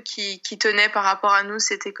seul truc qui tenait par rapport à nous,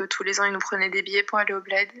 c'était que tous les ans, il nous prenait des billets pour aller au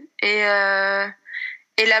bled. Et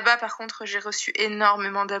là-bas, par contre, j'ai reçu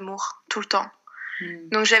énormément d'amour, tout le temps.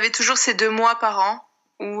 Donc, j'avais toujours ces 2 mois par an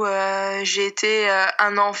où j'ai été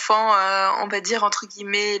un enfant, on va dire, entre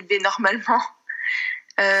guillemets, élevé normalement,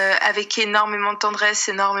 avec énormément de tendresse,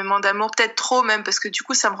 énormément d'amour, peut-être trop même, parce que du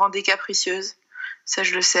coup, ça me rendait capricieuse. Ça,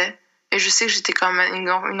 je le sais. Et je sais que j'étais quand même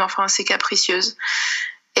une enfant assez capricieuse.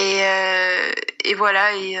 Et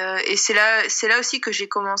voilà, et c'est là aussi que j'ai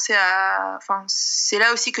commencé c'est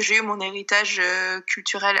là aussi que j'ai eu mon héritage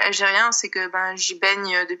culturel algérien, c'est que j'y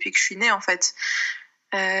baigne depuis que je suis née, en fait.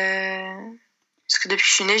 Parce que depuis que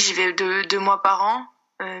je suis née, j'y vais 2 mois par an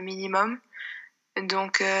minimum.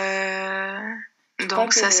 Donc ça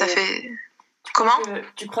fait... Comment ?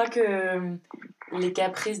 Tu crois que les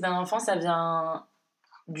caprices d'un enfant, ça vient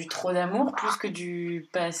du trop d'amour plus que du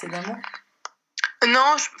pas assez d'amour ?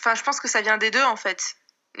 Non, je pense que ça vient des deux, en fait.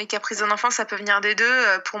 Les caprices d'un enfant, ça peut venir des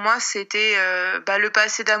deux. Pour moi, c'était le pas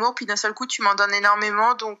assez d'amour, puis d'un seul coup, tu m'en donnes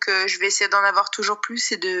énormément, donc je vais essayer d'en avoir toujours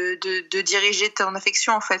plus et de diriger ton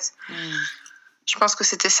affection, en fait. Je pense que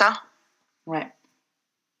c'était ça. Ouais.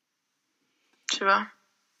 Tu vois.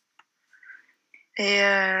 Et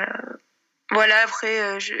voilà,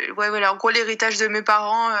 après, en gros, l'héritage de mes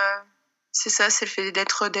parents... c'est ça, c'est le fait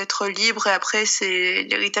d'être libre, et après c'est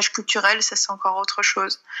l'héritage culturel, ça c'est encore autre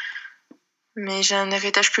chose. Mais j'ai un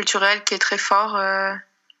héritage culturel qui est très fort,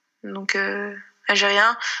 donc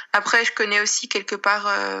algérien. Après, je connais aussi quelque part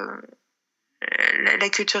la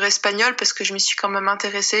culture espagnole parce que je m'y suis quand même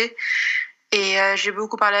intéressée. Et j'ai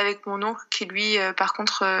beaucoup parlé avec mon oncle qui, lui, par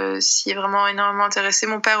contre, s'y est vraiment énormément intéressé.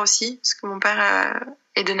 Mon père aussi, parce que mon père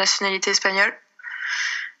est de nationalité espagnole.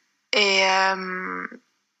 Et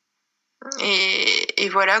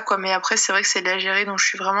voilà, quoi. Mais après, c'est vrai que c'est l'Algérie dont je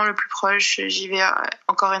suis vraiment le plus proche. J'y vais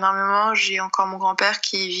encore énormément. J'ai encore mon grand-père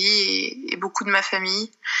qui y vit et beaucoup de ma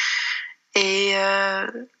famille. Et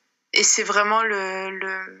c'est vraiment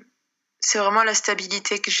c'est vraiment la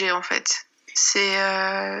stabilité que j'ai, en fait.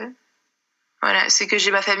 Voilà, c'est que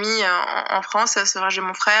j'ai ma famille en France. C'est vrai, j'ai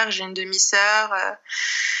mon frère, j'ai une demi-sœur,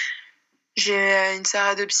 j'ai une sœur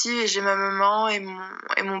adoptive et j'ai ma maman et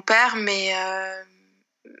mon père, mais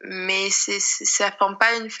ça forme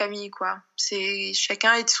pas une famille, quoi. C'est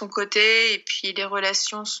chacun est de son côté et puis les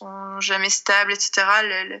relations sont jamais stables, etc.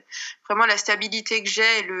 Vraiment la stabilité que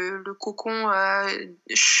j'ai et le cocon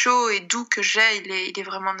chaud et doux que j'ai, il est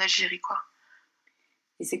vraiment en Algérie, quoi.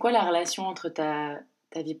 Et c'est quoi la relation entre ta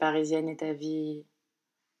vie parisienne et ta vie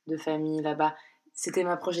de famille là-bas? C'était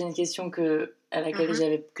ma prochaine question à laquelle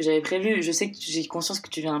j'avais prévu. Je sais que j'ai conscience que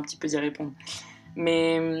tu viens un petit peu d'y répondre.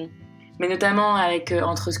 Mais notamment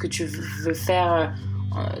entre ce que tu veux faire,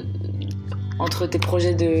 entre tes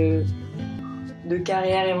projets de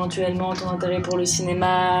carrière éventuellement, ton intérêt pour le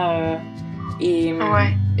cinéma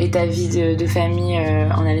et ta vie de famille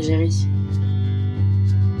en Algérie.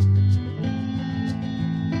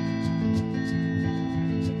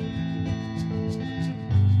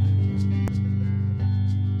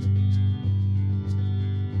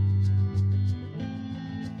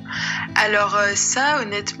 Alors ça,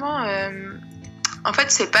 honnêtement, en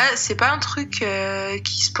fait, c'est pas un truc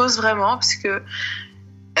qui se pose vraiment parce que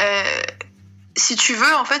si tu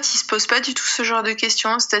veux, en fait, il se pose pas du tout ce genre de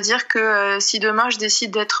questions. C'est-à-dire que si demain je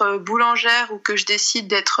décide d'être boulangère ou que je décide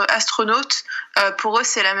d'être astronaute, pour eux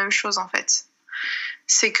c'est la même chose en fait.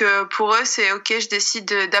 C'est que pour eux c'est ok, je décide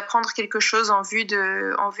d'apprendre quelque chose en vue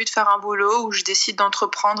de faire un boulot ou je décide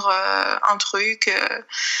d'entreprendre un truc.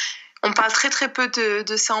 On parle très très peu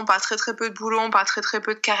de ça, on parle très très peu de boulot, on parle très très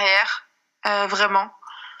peu de carrière, vraiment.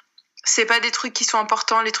 C'est pas des trucs qui sont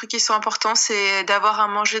importants. Les trucs qui sont importants, c'est d'avoir à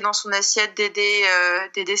manger dans son assiette,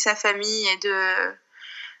 d'aider sa famille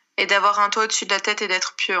et d'avoir un toit au-dessus de la tête et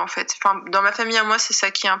d'être pieux, en fait. Enfin, dans ma famille à moi, c'est ça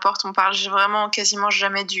qui importe. On parle vraiment quasiment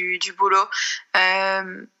jamais du boulot.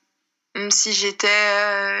 Si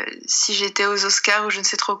j'étais aux Oscars ou je ne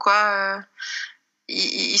sais trop quoi,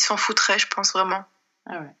 ils s'en foutraient, je pense vraiment.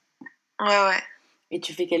 Ah ouais. Ouais. Et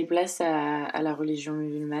tu fais quelle place à la religion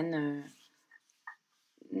musulmane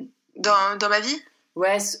dans ma vie?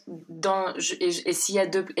 Ouais, et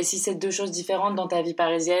si c'est deux choses différentes dans ta vie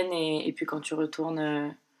parisienne et puis quand tu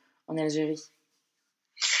retournes en Algérie?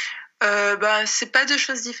 C'est pas deux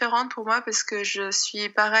choses différentes pour moi parce que je suis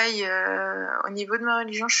pareil au niveau de ma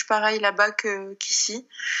religion, je suis pareil là-bas qu'ici.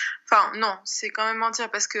 Enfin non, c'est quand même mentir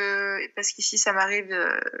parce qu'ici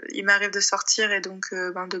il m'arrive de sortir et donc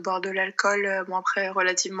de boire de l'alcool. Bon après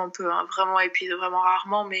relativement peu, hein, vraiment et puis vraiment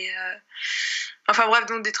rarement, mais enfin bref,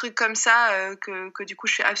 donc des trucs comme ça que du coup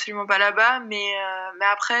je fais absolument pas là-bas, mais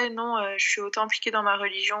après non, je suis autant impliquée dans ma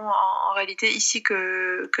religion en réalité ici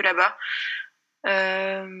que là-bas.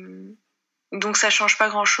 Donc ça change pas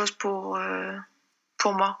grand chose pour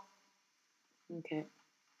moi. Ok.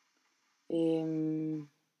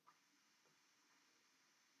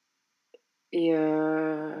 Et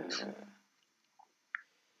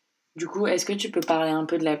du coup, est-ce que tu peux parler un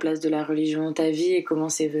peu de la place de la religion dans ta vie et comment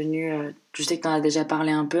c'est venu Je sais que tu en as déjà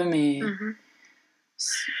parlé un peu, mais...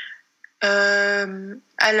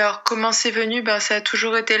 Alors, comment c'est venu? Ça a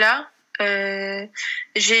toujours été là.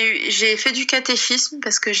 J'ai fait du catéchisme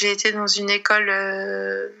parce que j'ai été dans une école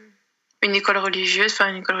religieuse, enfin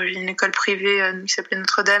une école privée qui s'appelait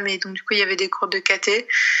Notre-Dame, et donc du coup il y avait des cours de caté,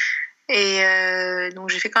 et donc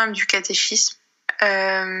j'ai fait quand même du catéchisme.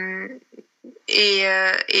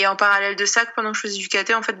 Et en parallèle de ça, pendant que je faisais du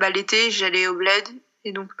caté, en fait, l'été j'allais au bled,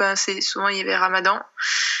 et donc souvent il y avait Ramadan.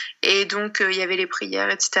 Et donc il y avait les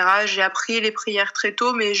prières, etc. J'ai appris les prières très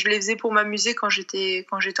tôt, mais je les faisais pour m'amuser quand j'étais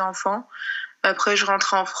enfant. Après je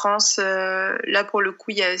rentrais en France, là pour le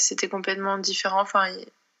coup c'était complètement différent. Enfin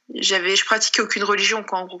je pratiquais aucune religion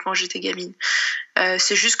en gros quand j'étais gamine.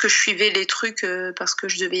 C'est juste que je suivais les trucs parce que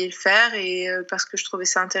je devais le faire et parce que je trouvais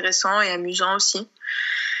ça intéressant et amusant aussi.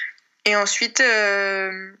 Et ensuite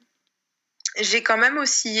j'ai quand même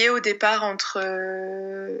oscillé au départ entre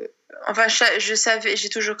j'ai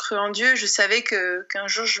toujours cru en Dieu, je savais qu'un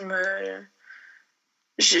jour je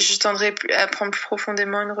tendrais à prendre plus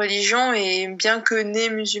profondément une religion, et bien que née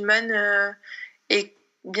musulmane et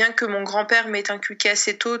bien que mon grand-père m'ait inculqué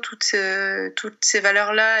assez tôt toutes ces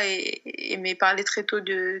valeurs-là et m'ait parlé très tôt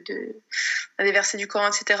des versets du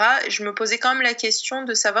Coran, etc., je me posais quand même la question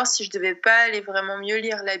de savoir si je devais pas aller vraiment mieux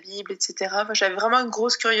lire la Bible, etc. Enfin, j'avais vraiment une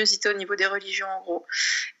grosse curiosité au niveau des religions, en gros.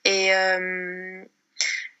 Et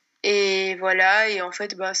voilà, et en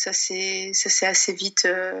fait, ça s'est assez vite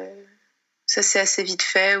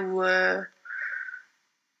fait,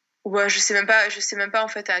 je sais même pas en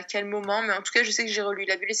fait à quel moment, mais en tout cas, je sais que j'ai relu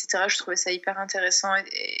la Bible, etc. Je trouvais ça hyper intéressant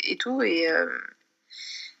et tout. Et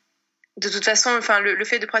de toute façon, enfin, le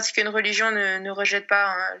fait de pratiquer une religion ne rejette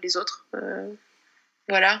pas les autres.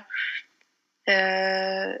 Voilà.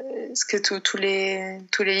 Parce que tous les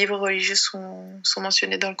livres religieux sont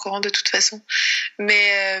mentionnés dans le Coran de toute façon.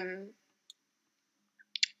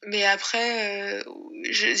 Mais après,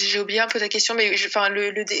 j'ai oublié un peu ta question, mais j'ai pas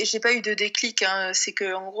eu de déclic. Hein. C'est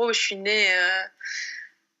que en gros, je suis née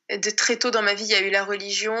très tôt dans ma vie, il y a eu la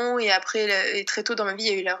religion, et après, et très tôt dans ma vie,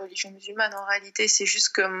 il y a eu la religion musulmane. En réalité, c'est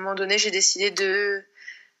juste qu'à un moment donné, j'ai décidé de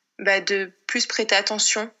plus prêter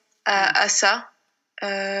attention à ça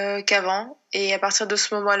qu'avant. Et à partir de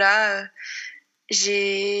ce moment-là,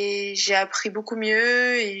 j'ai appris beaucoup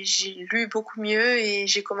mieux, et j'ai lu beaucoup mieux, et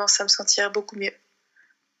j'ai commencé à me sentir beaucoup mieux.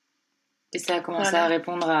 Et ça a commencé à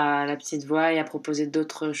répondre à la petite voix et à proposer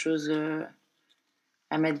d'autres choses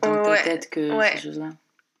à mettre dans ta tête que ces choses-là.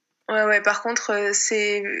 Ouais. Par contre,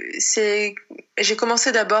 j'ai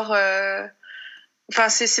commencé d'abord.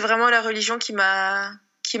 C'est vraiment la religion qui m'a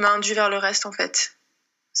induit vers le reste, en fait.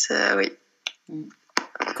 Ça, oui.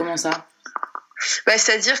 Comment ça ?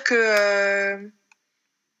 C'est-à-dire que.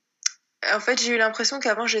 En fait, j'ai eu l'impression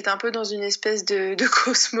qu'avant, j'étais un peu dans une espèce de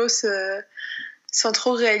cosmos. Sans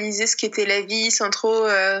trop réaliser ce qu'était la vie, sans trop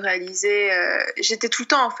réaliser... J'étais tout le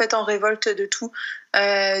temps, en fait, en révolte de tout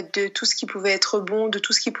ce qui pouvait être bon, de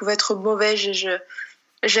tout ce qui pouvait être mauvais.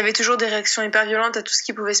 J'avais toujours des réactions hyper violentes à tout ce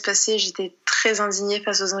qui pouvait se passer. J'étais très indignée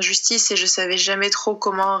face aux injustices et je savais jamais trop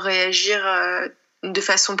comment réagir de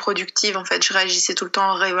façon productive. En fait, je réagissais tout le temps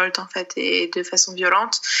en révolte, en fait, et de façon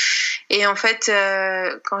violente. Et en fait,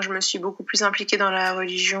 quand je me suis beaucoup plus impliquée dans la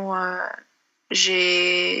religion...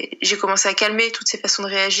 j'ai commencé à calmer toutes ces façons de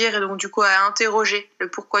réagir, et donc du coup à interroger le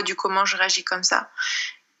pourquoi du comment je réagis comme ça.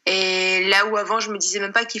 Et là où avant je me disais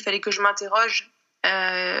même pas qu'il fallait que je m'interroge,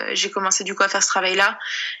 j'ai commencé du coup à faire ce travail-là,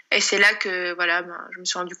 et c'est là que je me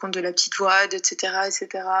suis rendu compte de la petite voix, etc.,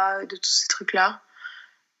 de tous ces trucs-là.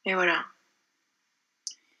 Et voilà.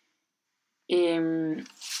 Et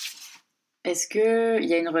est-ce qu'il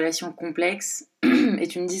y a une relation complexe et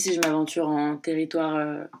tu me dis si je m'aventure en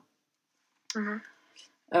territoire...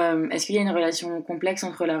 est-ce qu'il y a une relation complexe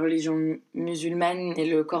entre la religion musulmane et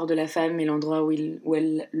le corps de la femme et l'endroit où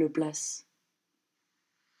elle le place ?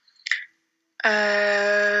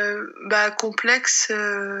 Complexe...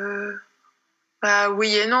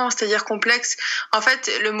 oui et non, c'est-à-dire complexe. En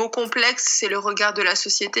fait, le mot complexe, c'est le regard de la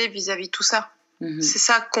société vis-à-vis de tout ça. C'est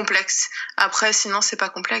ça, complexe. Après, sinon, c'est pas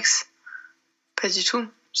complexe. Pas du tout.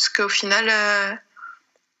 Parce qu'au final...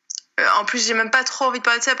 en plus, j'ai même pas trop envie de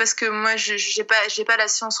parler de ça parce que moi, j'ai pas la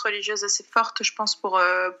science religieuse assez forte, je pense, pour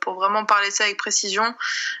vraiment parler de ça avec précision.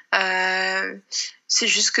 C'est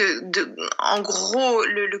juste que, en gros,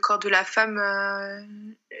 le corps de la femme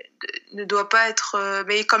ne doit pas être...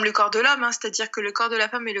 mais comme le corps de l'homme, hein, c'est-à-dire que le corps de la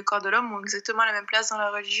femme et le corps de l'homme ont exactement la même place dans la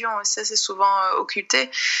religion. Et ça, c'est souvent occulté.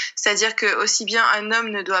 C'est-à-dire que aussi bien un homme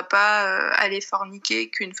ne doit pas aller forniquer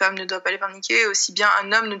qu'une femme ne doit pas aller forniquer. Aussi bien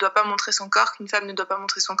un homme ne doit pas montrer son corps qu'une femme ne doit pas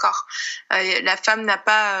montrer son corps. La femme n'a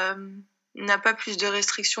pas plus de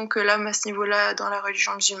restrictions que l'homme à ce niveau-là dans la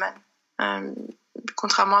religion musulmane.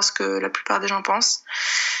 Contrairement à ce que la plupart des gens pensent.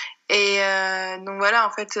 Et donc voilà,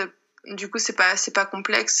 en fait, du coup, c'est pas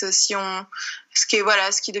complexe.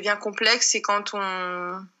 Ce qui devient complexe, c'est quand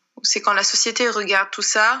la société regarde tout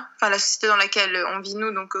ça, enfin la société dans laquelle on vit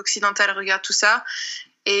nous, donc occidentale, regarde tout ça,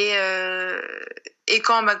 et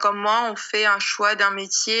quand, comme moi, on fait un choix d'un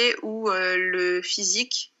métier où le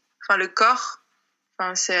physique, enfin le corps,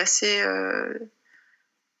 c'est assez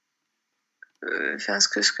ce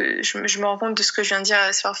que je me rends compte de ce que je viens de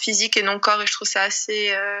dire, c'est physique et non corps, et je trouve ça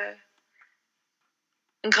assez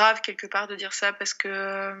grave quelque part de dire ça, parce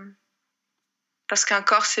qu'un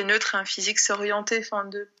corps c'est neutre et un physique c'est orienté, enfin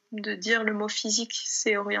de dire le mot physique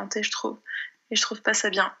c'est orienté, je trouve, et je trouve pas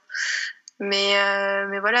ça bien,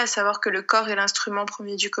 mais voilà, savoir que le corps est l'instrument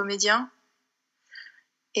premier du comédien,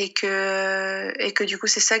 et que du coup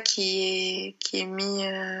c'est ça qui est mis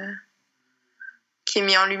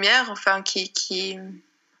en lumière, enfin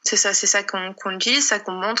c'est ça qu'on utilise, ça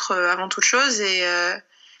qu'on montre avant toute chose,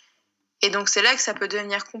 et donc c'est là que ça peut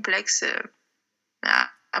devenir complexe.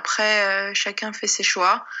 Après, chacun fait ses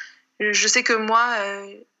choix. Je sais que moi,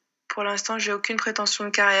 pour l'instant, j'ai aucune prétention de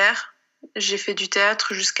carrière. J'ai fait du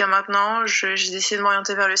théâtre jusqu'à maintenant. J'ai décidé de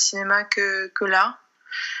m'orienter vers le cinéma que là.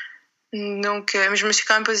 Donc, je me suis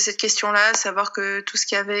quand même posé cette question-là, savoir que tout ce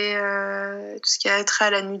qui avait trait à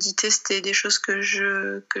la nudité, c'était des choses que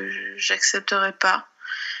j'accepterais pas.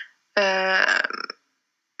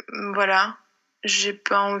 Voilà, j'ai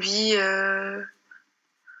pas envie,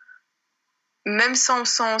 même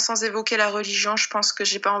sans évoquer la religion, je pense que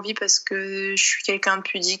j'ai pas envie parce que je suis quelqu'un de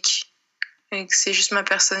pudique et que c'est juste ma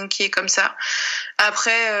personne qui est comme ça.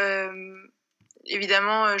 Après,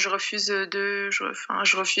 évidemment, je refuse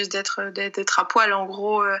d'être à poil. En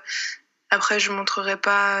gros, après, je montrerai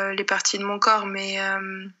pas les parties de mon corps, mais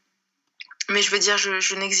je veux dire,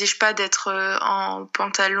 je n'exige pas d'être en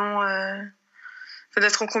pantalon,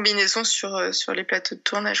 d'être en combinaison sur les plateaux de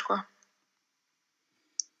tournage, quoi.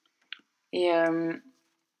 Et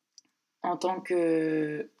en tant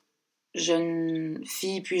que jeune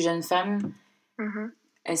fille puis jeune femme,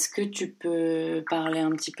 est-ce que tu peux parler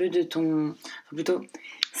un petit peu de ton... Enfin, plutôt,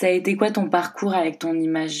 ça a été quoi ton parcours avec ton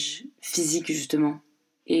image physique, justement?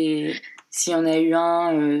 Et s'il y en a eu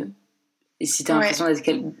un, et si t'as l'impression d'être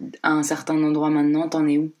à un certain endroit maintenant, t'en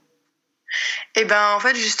es où? Eh ben, en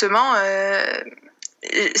fait, justement,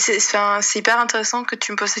 c'est hyper intéressant que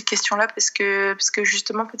tu me poses cette question-là parce que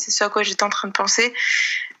justement, en fait, c'est ce à quoi j'étais en train de penser.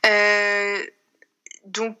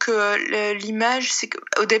 Donc l'image, c'est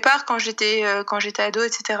qu'au départ, quand j'étais ado,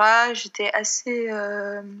 etc., j'étais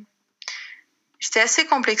assez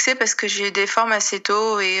complexée parce que j'ai eu des formes assez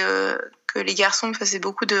tôt et que les garçons me faisaient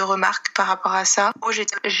beaucoup de remarques par rapport à ça.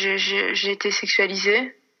 J'ai été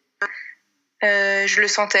sexualisée, je le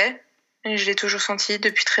sentais, je l'ai toujours senti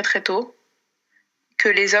depuis très très tôt, que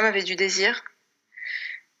les hommes avaient du désir.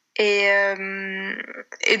 Et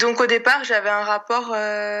donc au départ j'avais un rapport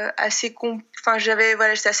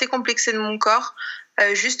j'étais assez complexée de mon corps,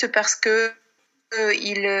 juste parce que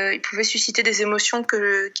il pouvait susciter des émotions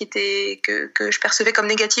que je percevais comme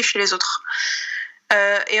négatives chez les autres.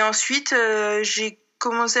 Et ensuite j'ai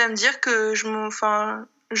commencé à me dire que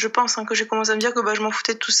je pense que j'ai commencé à me dire que je m'en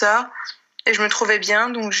foutais de tout ça. Et je me trouvais bien,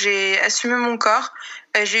 donc j'ai assumé mon corps.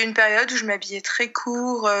 J'ai eu une période où je m'habillais très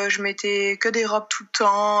court, je mettais que des robes tout le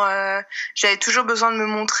temps. J'avais toujours besoin de me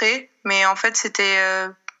montrer, mais en fait c'était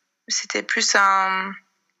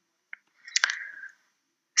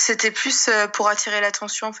plus pour attirer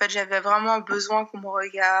l'attention. En fait, j'avais vraiment besoin qu'on me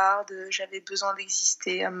regarde, j'avais besoin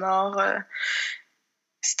d'exister à mort.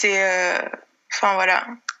 Voilà.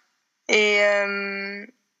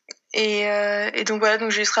 Et donc voilà,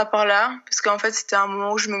 donc j'ai eu ce rapport-là, parce qu'en fait c'était un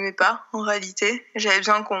moment où je m'aimais pas, en réalité. J'avais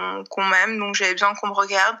besoin qu'on m'aime, donc j'avais besoin qu'on me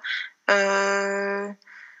regarde.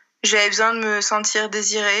 J'avais besoin de me sentir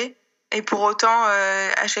désirée, et pour autant,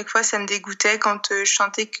 à chaque fois ça me dégoûtait quand je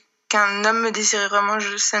sentais qu'un homme me désirait vraiment,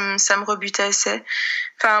 ça me rebutait assez.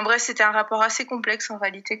 Enfin bref, c'était un rapport assez complexe en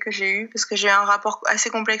réalité que j'ai eu, parce que j'ai eu un rapport assez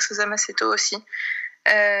complexe aux hommes assez tôt aussi.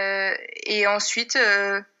 Et ensuite...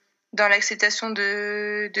 dans l'acceptation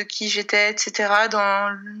de qui j'étais, etc.,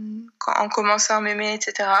 en commençant à m'aimer,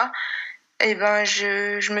 etc., et ben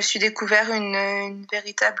je me suis découvert une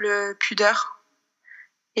véritable pudeur.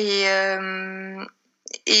 Et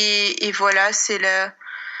voilà,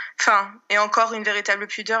 et encore une véritable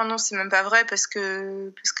pudeur, non, c'est même pas vrai, parce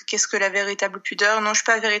que qu'est-ce que la véritable pudeur? Non, je suis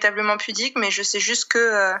pas véritablement pudique, mais je sais juste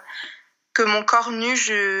que mon corps nu,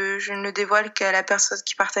 je ne le dévoile qu'à la personne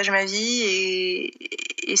qui partage ma vie, et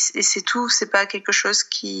c'est tout. C'est pas quelque chose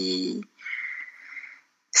qui...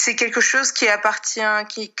 C'est quelque chose qui appartient...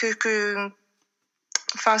 c'est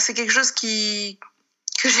quelque chose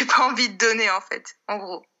que j'ai pas envie de donner, en fait, en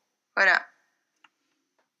gros. Voilà.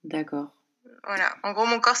 D'accord. Voilà. En gros,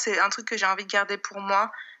 mon corps, c'est un truc que j'ai envie de garder pour moi,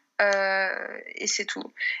 et c'est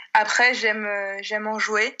tout. Après, j'aime en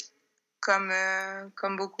jouer. Comme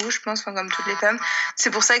beaucoup, je pense, comme toutes les femmes.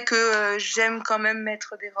 C'est pour ça que j'aime quand même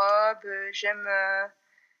mettre des robes, j'aime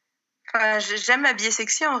m'habiller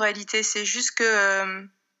sexy en réalité. C'est juste que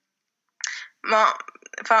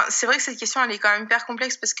c'est vrai que cette question elle est quand même hyper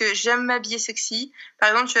complexe parce que j'aime m'habiller sexy. Par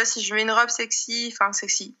exemple, tu vois, si je mets une robe sexy,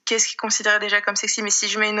 qu'est-ce qui est considéré déjà comme sexy? Mais si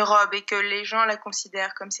je mets une robe et que les gens la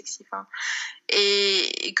considèrent comme sexy,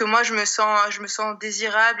 et que moi je me sens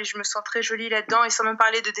désirable et je me sens très jolie là-dedans, et sans même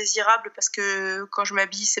parler de désirable, parce que quand je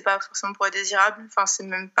m'habille c'est pas forcément pour être désirable, c'est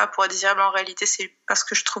même pas pour être désirable en réalité, c'est parce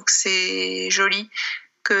que je trouve que c'est joli,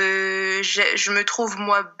 que je me trouve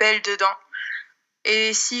moi belle dedans.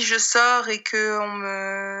 Et si je sors et que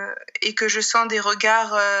je sens des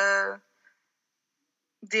regards un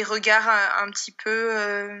petit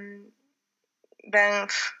peu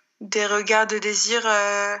des regards de désir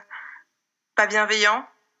pas bienveillants,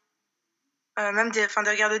 même des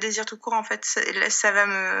regards de désir tout court, en fait, ça va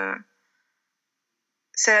me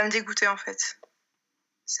dégoûter, en fait.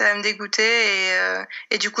 Ça va me dégoûter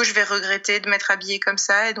et du coup, je vais regretter de m'être habillée comme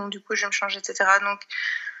ça et donc, du coup, je vais me changer, etc. Donc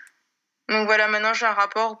voilà, maintenant, j'ai un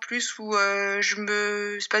rapport plus où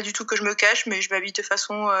c'est pas du tout que je me cache, mais je m'habille de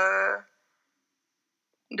façon à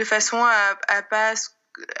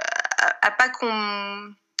pas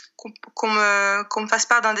qu'on me fasse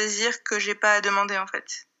part d'un désir que j'ai pas à demander, en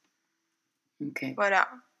fait. Okay. Voilà.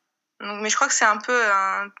 Donc, mais je crois que c'est un peu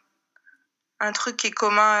un truc qui est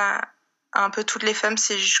commun à un peu toutes les femmes.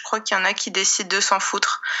 Je crois qu'il y en a qui décident de s'en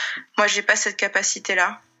foutre. Moi, j'ai pas cette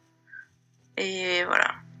capacité-là. Et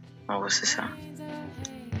voilà. En gros, c'est ça.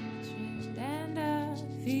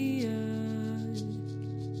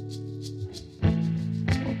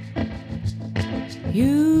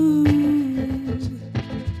 You,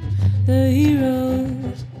 the hero,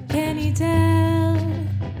 can you tell?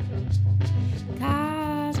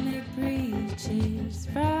 Cosmic breaches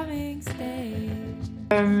from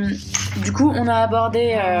du coup, on a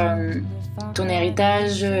abordé ton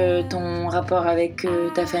héritage, ton rapport avec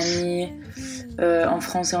ta famille en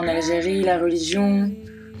France et en Algérie, la religion,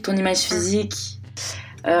 ton image physique.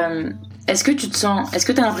 Est-ce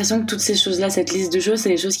que t'as l'impression que toutes ces choses-là, cette liste de choses, c'est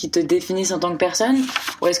les choses qui te définissent en tant que personne?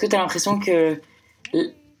 Ou est-ce que t'as l'impression que...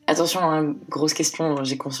 Attention, hein, grosse question,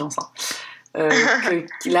 j'ai conscience.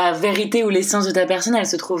 Que la vérité ou l'essence de ta personne, elle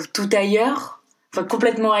se trouve tout ailleurs, enfin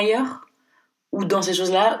complètement ailleurs, ou dans ces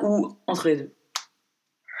choses-là, ou entre les deux?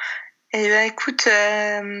 Eh ben écoute,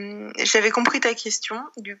 j'avais compris ta question,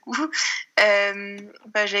 du coup.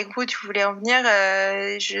 J'avais compris où tu voulais en venir.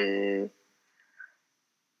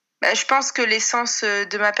 Je pense que l'essence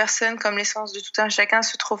de ma personne, comme l'essence de tout un chacun,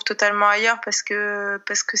 se trouve totalement ailleurs parce que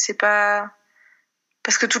c'est pas...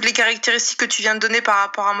 Parce que toutes les caractéristiques que tu viens de donner par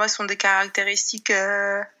rapport à moi sont des caractéristiques...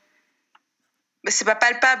 c'est pas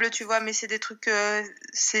palpable, tu vois, mais c'est des trucs...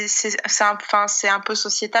 c'est un peu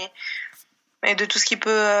sociétal. Et de tout ce qui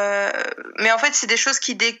peut... Mais en fait, c'est des choses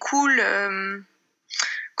qui découlent...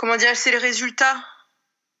 comment dire, c'est le résultat.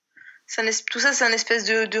 Tout ça, c'est un espèce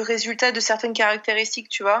de résultat de certaines caractéristiques,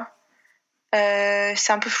 tu vois. C'est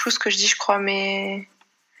un peu flou ce que je dis, je crois, mais...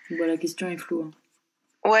 Bon, la question est floue. Hein.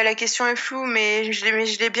 Ouais, la question est floue, mais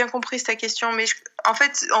je l'ai bien compris, ta question. Mais en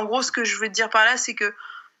fait, en gros, ce que je veux te dire par là, c'est que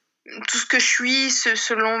tout ce que je suis,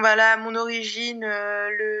 selon mon origine,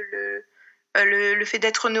 le fait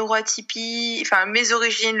d'être neuroatypique, enfin mes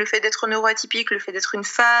origines, le fait d'être neuroatypique, le fait d'être une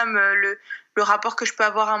femme, le rapport que je peux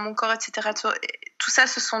avoir à mon corps, etc. Tout ça,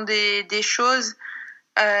 ce sont des choses...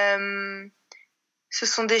 ce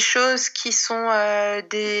sont des choses qui sont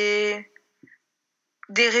des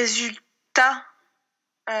résultats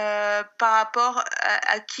par rapport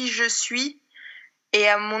à qui je suis et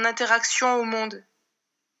à mon interaction au monde.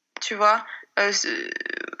 Tu vois, ça c'est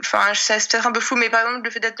peut-être un peu flou, mais par exemple,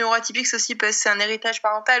 le fait d'être neuroatypique, c'est un héritage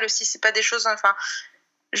parental aussi. C'est pas des choses... Enfin,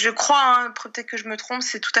 je crois, hein, peut-être que je me trompe,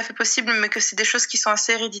 c'est tout à fait possible, mais que c'est des choses qui sont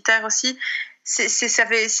assez héréditaires aussi.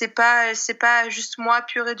 C'est pas juste moi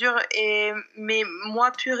pur et dur, mais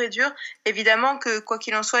moi pur et dur. Évidemment que quoi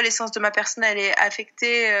qu'il en soit, l'essence de ma personne, elle est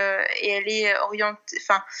affectée et elle est orientée.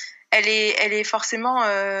 Enfin, elle est forcément,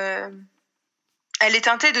 elle est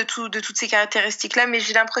teintée de toutes ces caractéristiques-là. Mais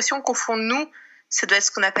j'ai l'impression qu'au fond de nous, ça doit être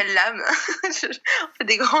ce qu'on appelle l'âme. On fait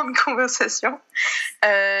des grandes conversations.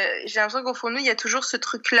 J'ai l'impression qu'au fond de nous, il y a toujours ce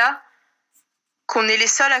truc-là qu'on est les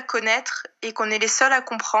seuls à connaître et qu'on est les seuls à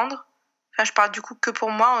comprendre. Enfin, je parle du coup que pour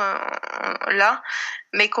moi, là,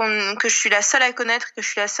 mais que je suis la seule à connaître, que je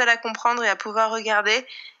suis la seule à comprendre et à pouvoir regarder,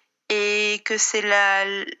 et que c'est la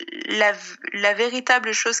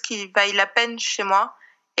véritable chose qui vaille la peine chez moi,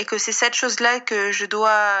 et que c'est cette chose-là que je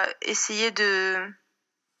dois essayer de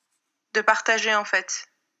partager, en fait.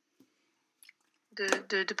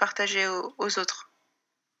 De partager aux autres.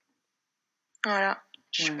 Voilà.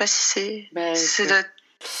 Je sais pas si c'est...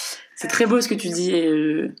 C'est très beau ce que tu dis,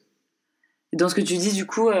 et dans ce que tu dis, du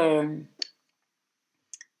coup, ce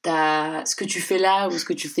que tu fais là, ou ce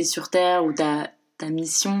que tu fais sur Terre, ou ta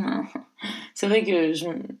mission, hein. C'est vrai que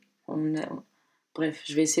bref,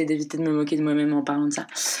 je vais essayer d'éviter de me moquer de moi-même en parlant de ça.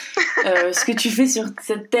 Ce que tu fais sur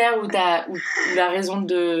cette Terre, ou la raison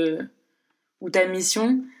ou ta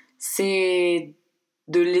mission, c'est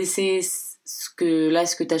de laisser ce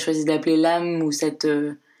que tu as choisi d'appeler l'âme, ou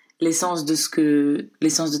l'essence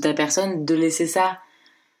de ta personne, de laisser ça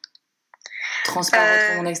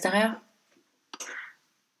transparaître au monde extérieur.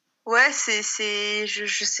 Ouais,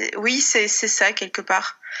 je sais. Oui, c'est ça quelque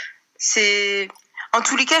part. En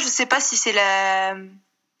tous les cas, je sais pas si c'est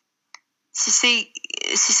si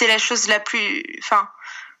c'est la chose la plus, enfin,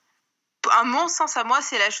 à mon sens, à moi,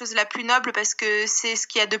 c'est la chose la plus noble parce que c'est ce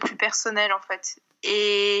qu'il y a de plus personnel, en fait.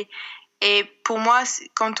 Et pour moi,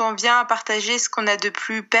 quand on vient partager ce qu'on a de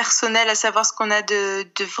plus personnel, à savoir ce qu'on a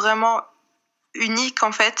de vraiment unique,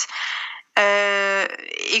 en fait,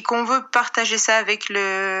 et qu'on veut partager ça avec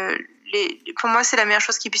pour moi, c'est la meilleure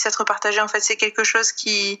chose qui puisse être partagée, en fait. C'est quelque chose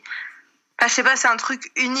qui, enfin, je sais pas, c'est un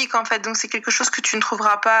truc unique, en fait. Donc, c'est quelque chose que tu ne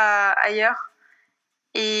trouveras pas ailleurs.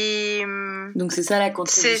 Et donc c'est ça la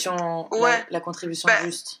contribution, la contribution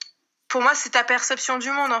juste. Pour moi, c'est ta perception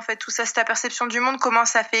du monde, en fait. Tout ça, c'est ta perception du monde, comment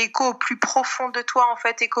ça fait écho au plus profond de toi, en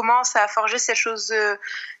fait, et comment ça a forgé cette chose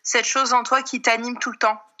en toi qui t'anime tout le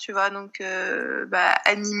temps, tu vois. Donc,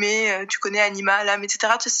 animé, tu connais Anima, l'âme,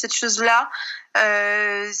 etc. Cette chose-là,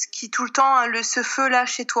 qui tout le temps, ce feu-là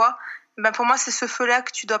chez toi, pour moi, c'est ce feu-là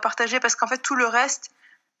que tu dois partager, parce qu'en fait, tout le reste,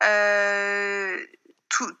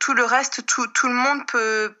 tout le monde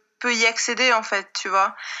peut y accéder, en fait, tu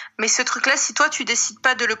vois. Mais ce truc-là, si toi, tu décides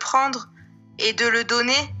pas de le prendre et de le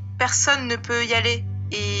donner, personne ne peut y aller.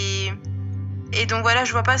 Et donc voilà,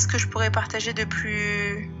 je vois pas ce que je pourrais partager de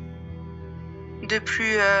plus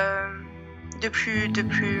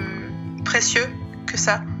précieux que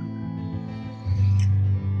ça.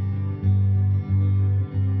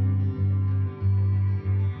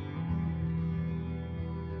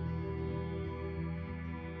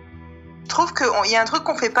 Je trouve qu'il y a un truc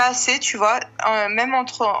qu'on fait pas assez, tu vois, même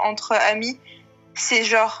entre amis, c'est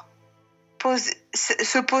genre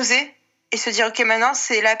se poser et se dire, ok, maintenant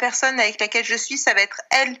c'est la personne avec laquelle je suis, ça va être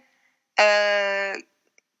elle.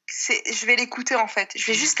 Je vais l'écouter, en fait. Je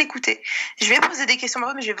vais juste l'écouter. Je vais poser des questions,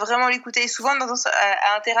 mais je vais vraiment l'écouter. Et souvent, on a tendance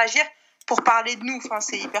à interagir pour parler de nous. Enfin,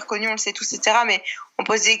 c'est hyper connu, on le sait tous, etc. Mais on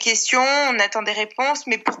pose des questions, on attend des réponses,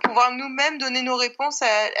 mais pour pouvoir nous-mêmes donner nos réponses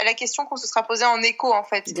à la question qu'on se sera posée en écho, en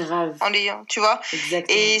fait. Grave. En l'ayant, tu vois.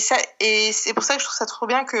 Exactement. Et c'est pour ça que je trouve ça trop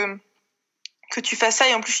bien que tu fasses ça.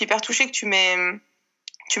 Et en plus, je suis hyper touchée que tu m'aies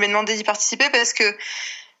demandé d'y participer parce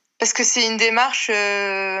que c'est une démarche,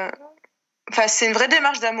 c'est une vraie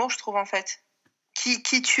démarche d'amour, je trouve, en fait.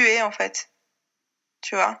 Qui tu es, en fait.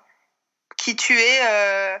 Tu vois. Qui tu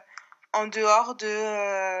es, en dehors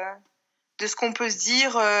de ce qu'on peut se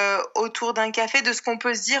dire autour d'un café, de ce qu'on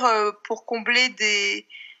peut se dire pour combler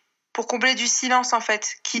du silence, en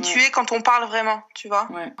fait. Qui tu es quand on parle vraiment, tu vois.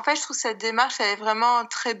 Ouais. En fait, je trouve que cette démarche, elle est vraiment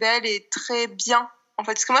très belle et très bien, en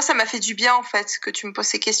fait. Parce que moi, ça m'a fait du bien, en fait, que tu me poses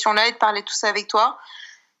ces questions-là et de parler tout ça avec toi.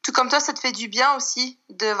 Tout comme toi, ça te fait du bien aussi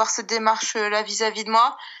de voir cette démarche-là vis-à-vis de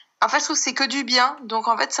moi. En fait, je trouve que c'est que du bien. Donc,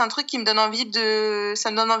 en fait, c'est un truc qui me donne envie de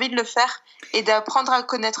le faire et d'apprendre à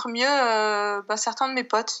connaître mieux certains de mes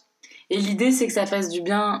potes. Et l'idée, c'est que ça fasse du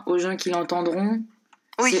bien aux gens qui l'entendront.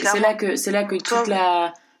 Oui, c'est là que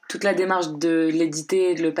toute la démarche de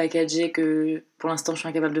l'éditer et de le packager, que pour l'instant, je suis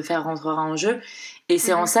incapable de faire, rentrera en jeu. Et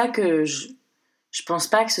c'est en ça que je pense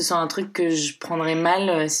pas que ce soit un truc que je prendrais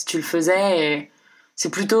mal si tu le faisais. Et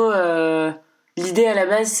c'est plutôt... l'idée à la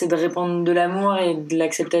base, c'est de répandre de l'amour et de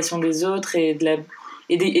l'acceptation des autres et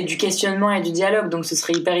du questionnement et du dialogue. Donc ce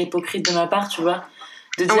serait hyper hypocrite de ma part, tu vois,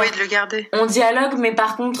 de dire, de le garder. On dialogue, mais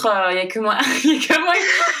par contre, il y a que moi. S'il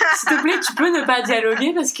te plaît, tu peux ne pas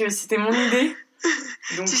dialoguer parce que c'était mon idée.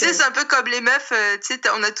 Donc, tu sais, c'est un peu comme les meufs. Tu sais,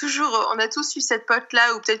 on a tous eu cette pote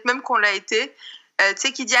là, ou peut-être même qu'on l'a été. Tu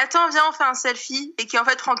sais, qui dit attends, viens, on fait un selfie, et qui en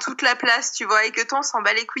fait prend toute la place, tu vois, et que toi on s'en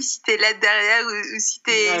bat les couilles si t'es là derrière ou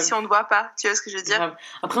si on te voit pas, tu vois ce que je veux dire. Grave.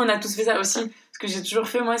 Après, on a tous fait ça aussi. Ce que j'ai toujours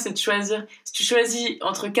fait, moi, c'est de choisir. Si tu choisis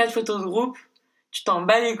entre 4 photos de groupe, tu t'en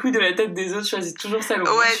bats les couilles de la tête des autres, choisis toujours celle où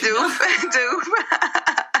ouais, de ouf.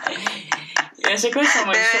 Et à chaque fois, c'est en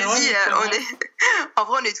mode en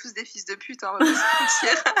vrai, on est tous des fils de pute, hein, on va pas se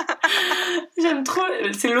mentir. J'aime trop.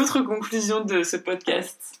 C'est l'autre conclusion de ce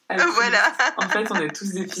podcast. Voilà. En fait, on est tous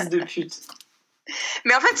des fils de pute.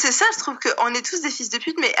 Mais en fait, c'est ça, je trouve qu'on est tous des fils de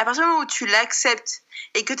pute, mais à partir du moment où tu l'acceptes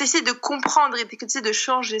et que tu essaies de comprendre et que tu essaies de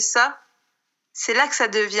changer ça, c'est là que ça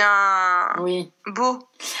devient beau.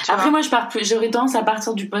 Après, moi, j'aurais tendance à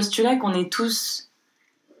partir du postulat qu'on est tous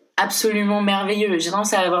absolument merveilleux. J'ai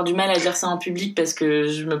tendance à avoir du mal à dire ça en public parce que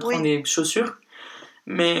je me prends des chaussures.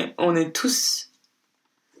 Mais on est tous...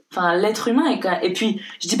 Enfin, l'être humain est... Et puis,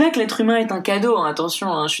 je dis pas que l'être humain est un cadeau, hein,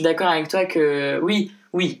 attention, hein, je suis d'accord avec toi que... Oui,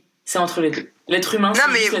 c'est entre les deux. L'être humain,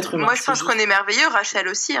 c'est juste l'être humain. Moi, je pense qu'on est merveilleux, Rachel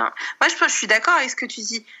aussi. Hein. Moi, je suis d'accord avec ce que tu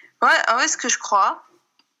dis. Ouais, en vrai, ce que je crois,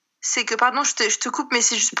 c'est que... Pardon, je te coupe, mais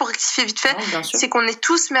c'est juste pour rectifier vite fait. Ouais, c'est qu'on est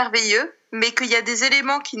tous merveilleux, mais qu'il y a des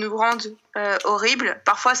éléments qui nous rendent horribles.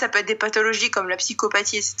 Parfois, ça peut être des pathologies comme la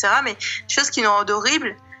psychopathie, etc. Mais des choses qui nous rendent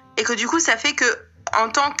horribles. Et que du coup, ça fait que en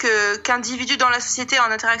tant qu'individu dans la société, en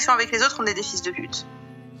interaction avec les autres, on est des fils de pute.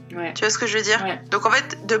 Ouais. Tu vois ce que je veux dire ? Ouais. Donc en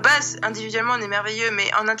fait, de base, individuellement, on est merveilleux, mais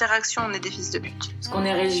en interaction, on est des fils de pute. Parce qu'on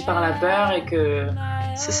est régi par la peur et que...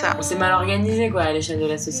 C'est ça. On s'est mal organisé, quoi, à l'échelle de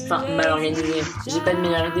la société. Enfin, mal organisé. J'ai pas de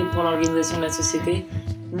meilleure idée pour l'organisation de la société,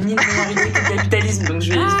 ni de meilleure idée que le capitalisme, donc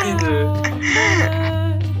je vais éviter de...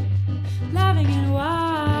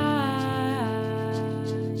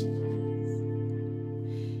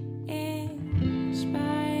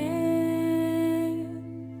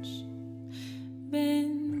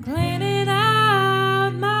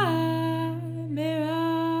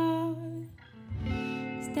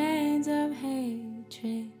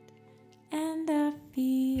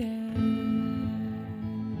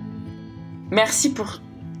 Merci pour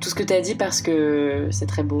tout ce que tu as dit parce que c'est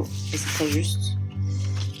très beau et c'est très juste.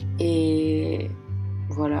 Et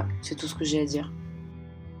voilà, c'est tout ce que j'ai à dire.